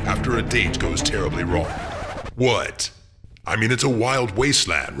queen after a date goes terribly wrong. What? I mean, it's a wild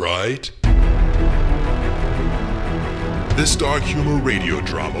wasteland, right? This dark humor radio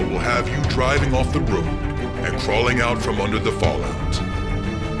drama will have you driving off the road and crawling out from under the fallout.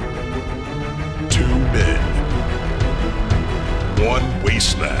 2 men, 1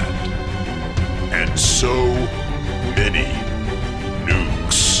 wasteland, and so many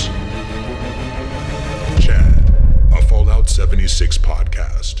nukes. Chad, a Fallout 76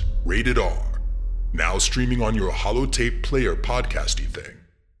 podcast. Rated R. Now streaming on your holotape player podcasty thing.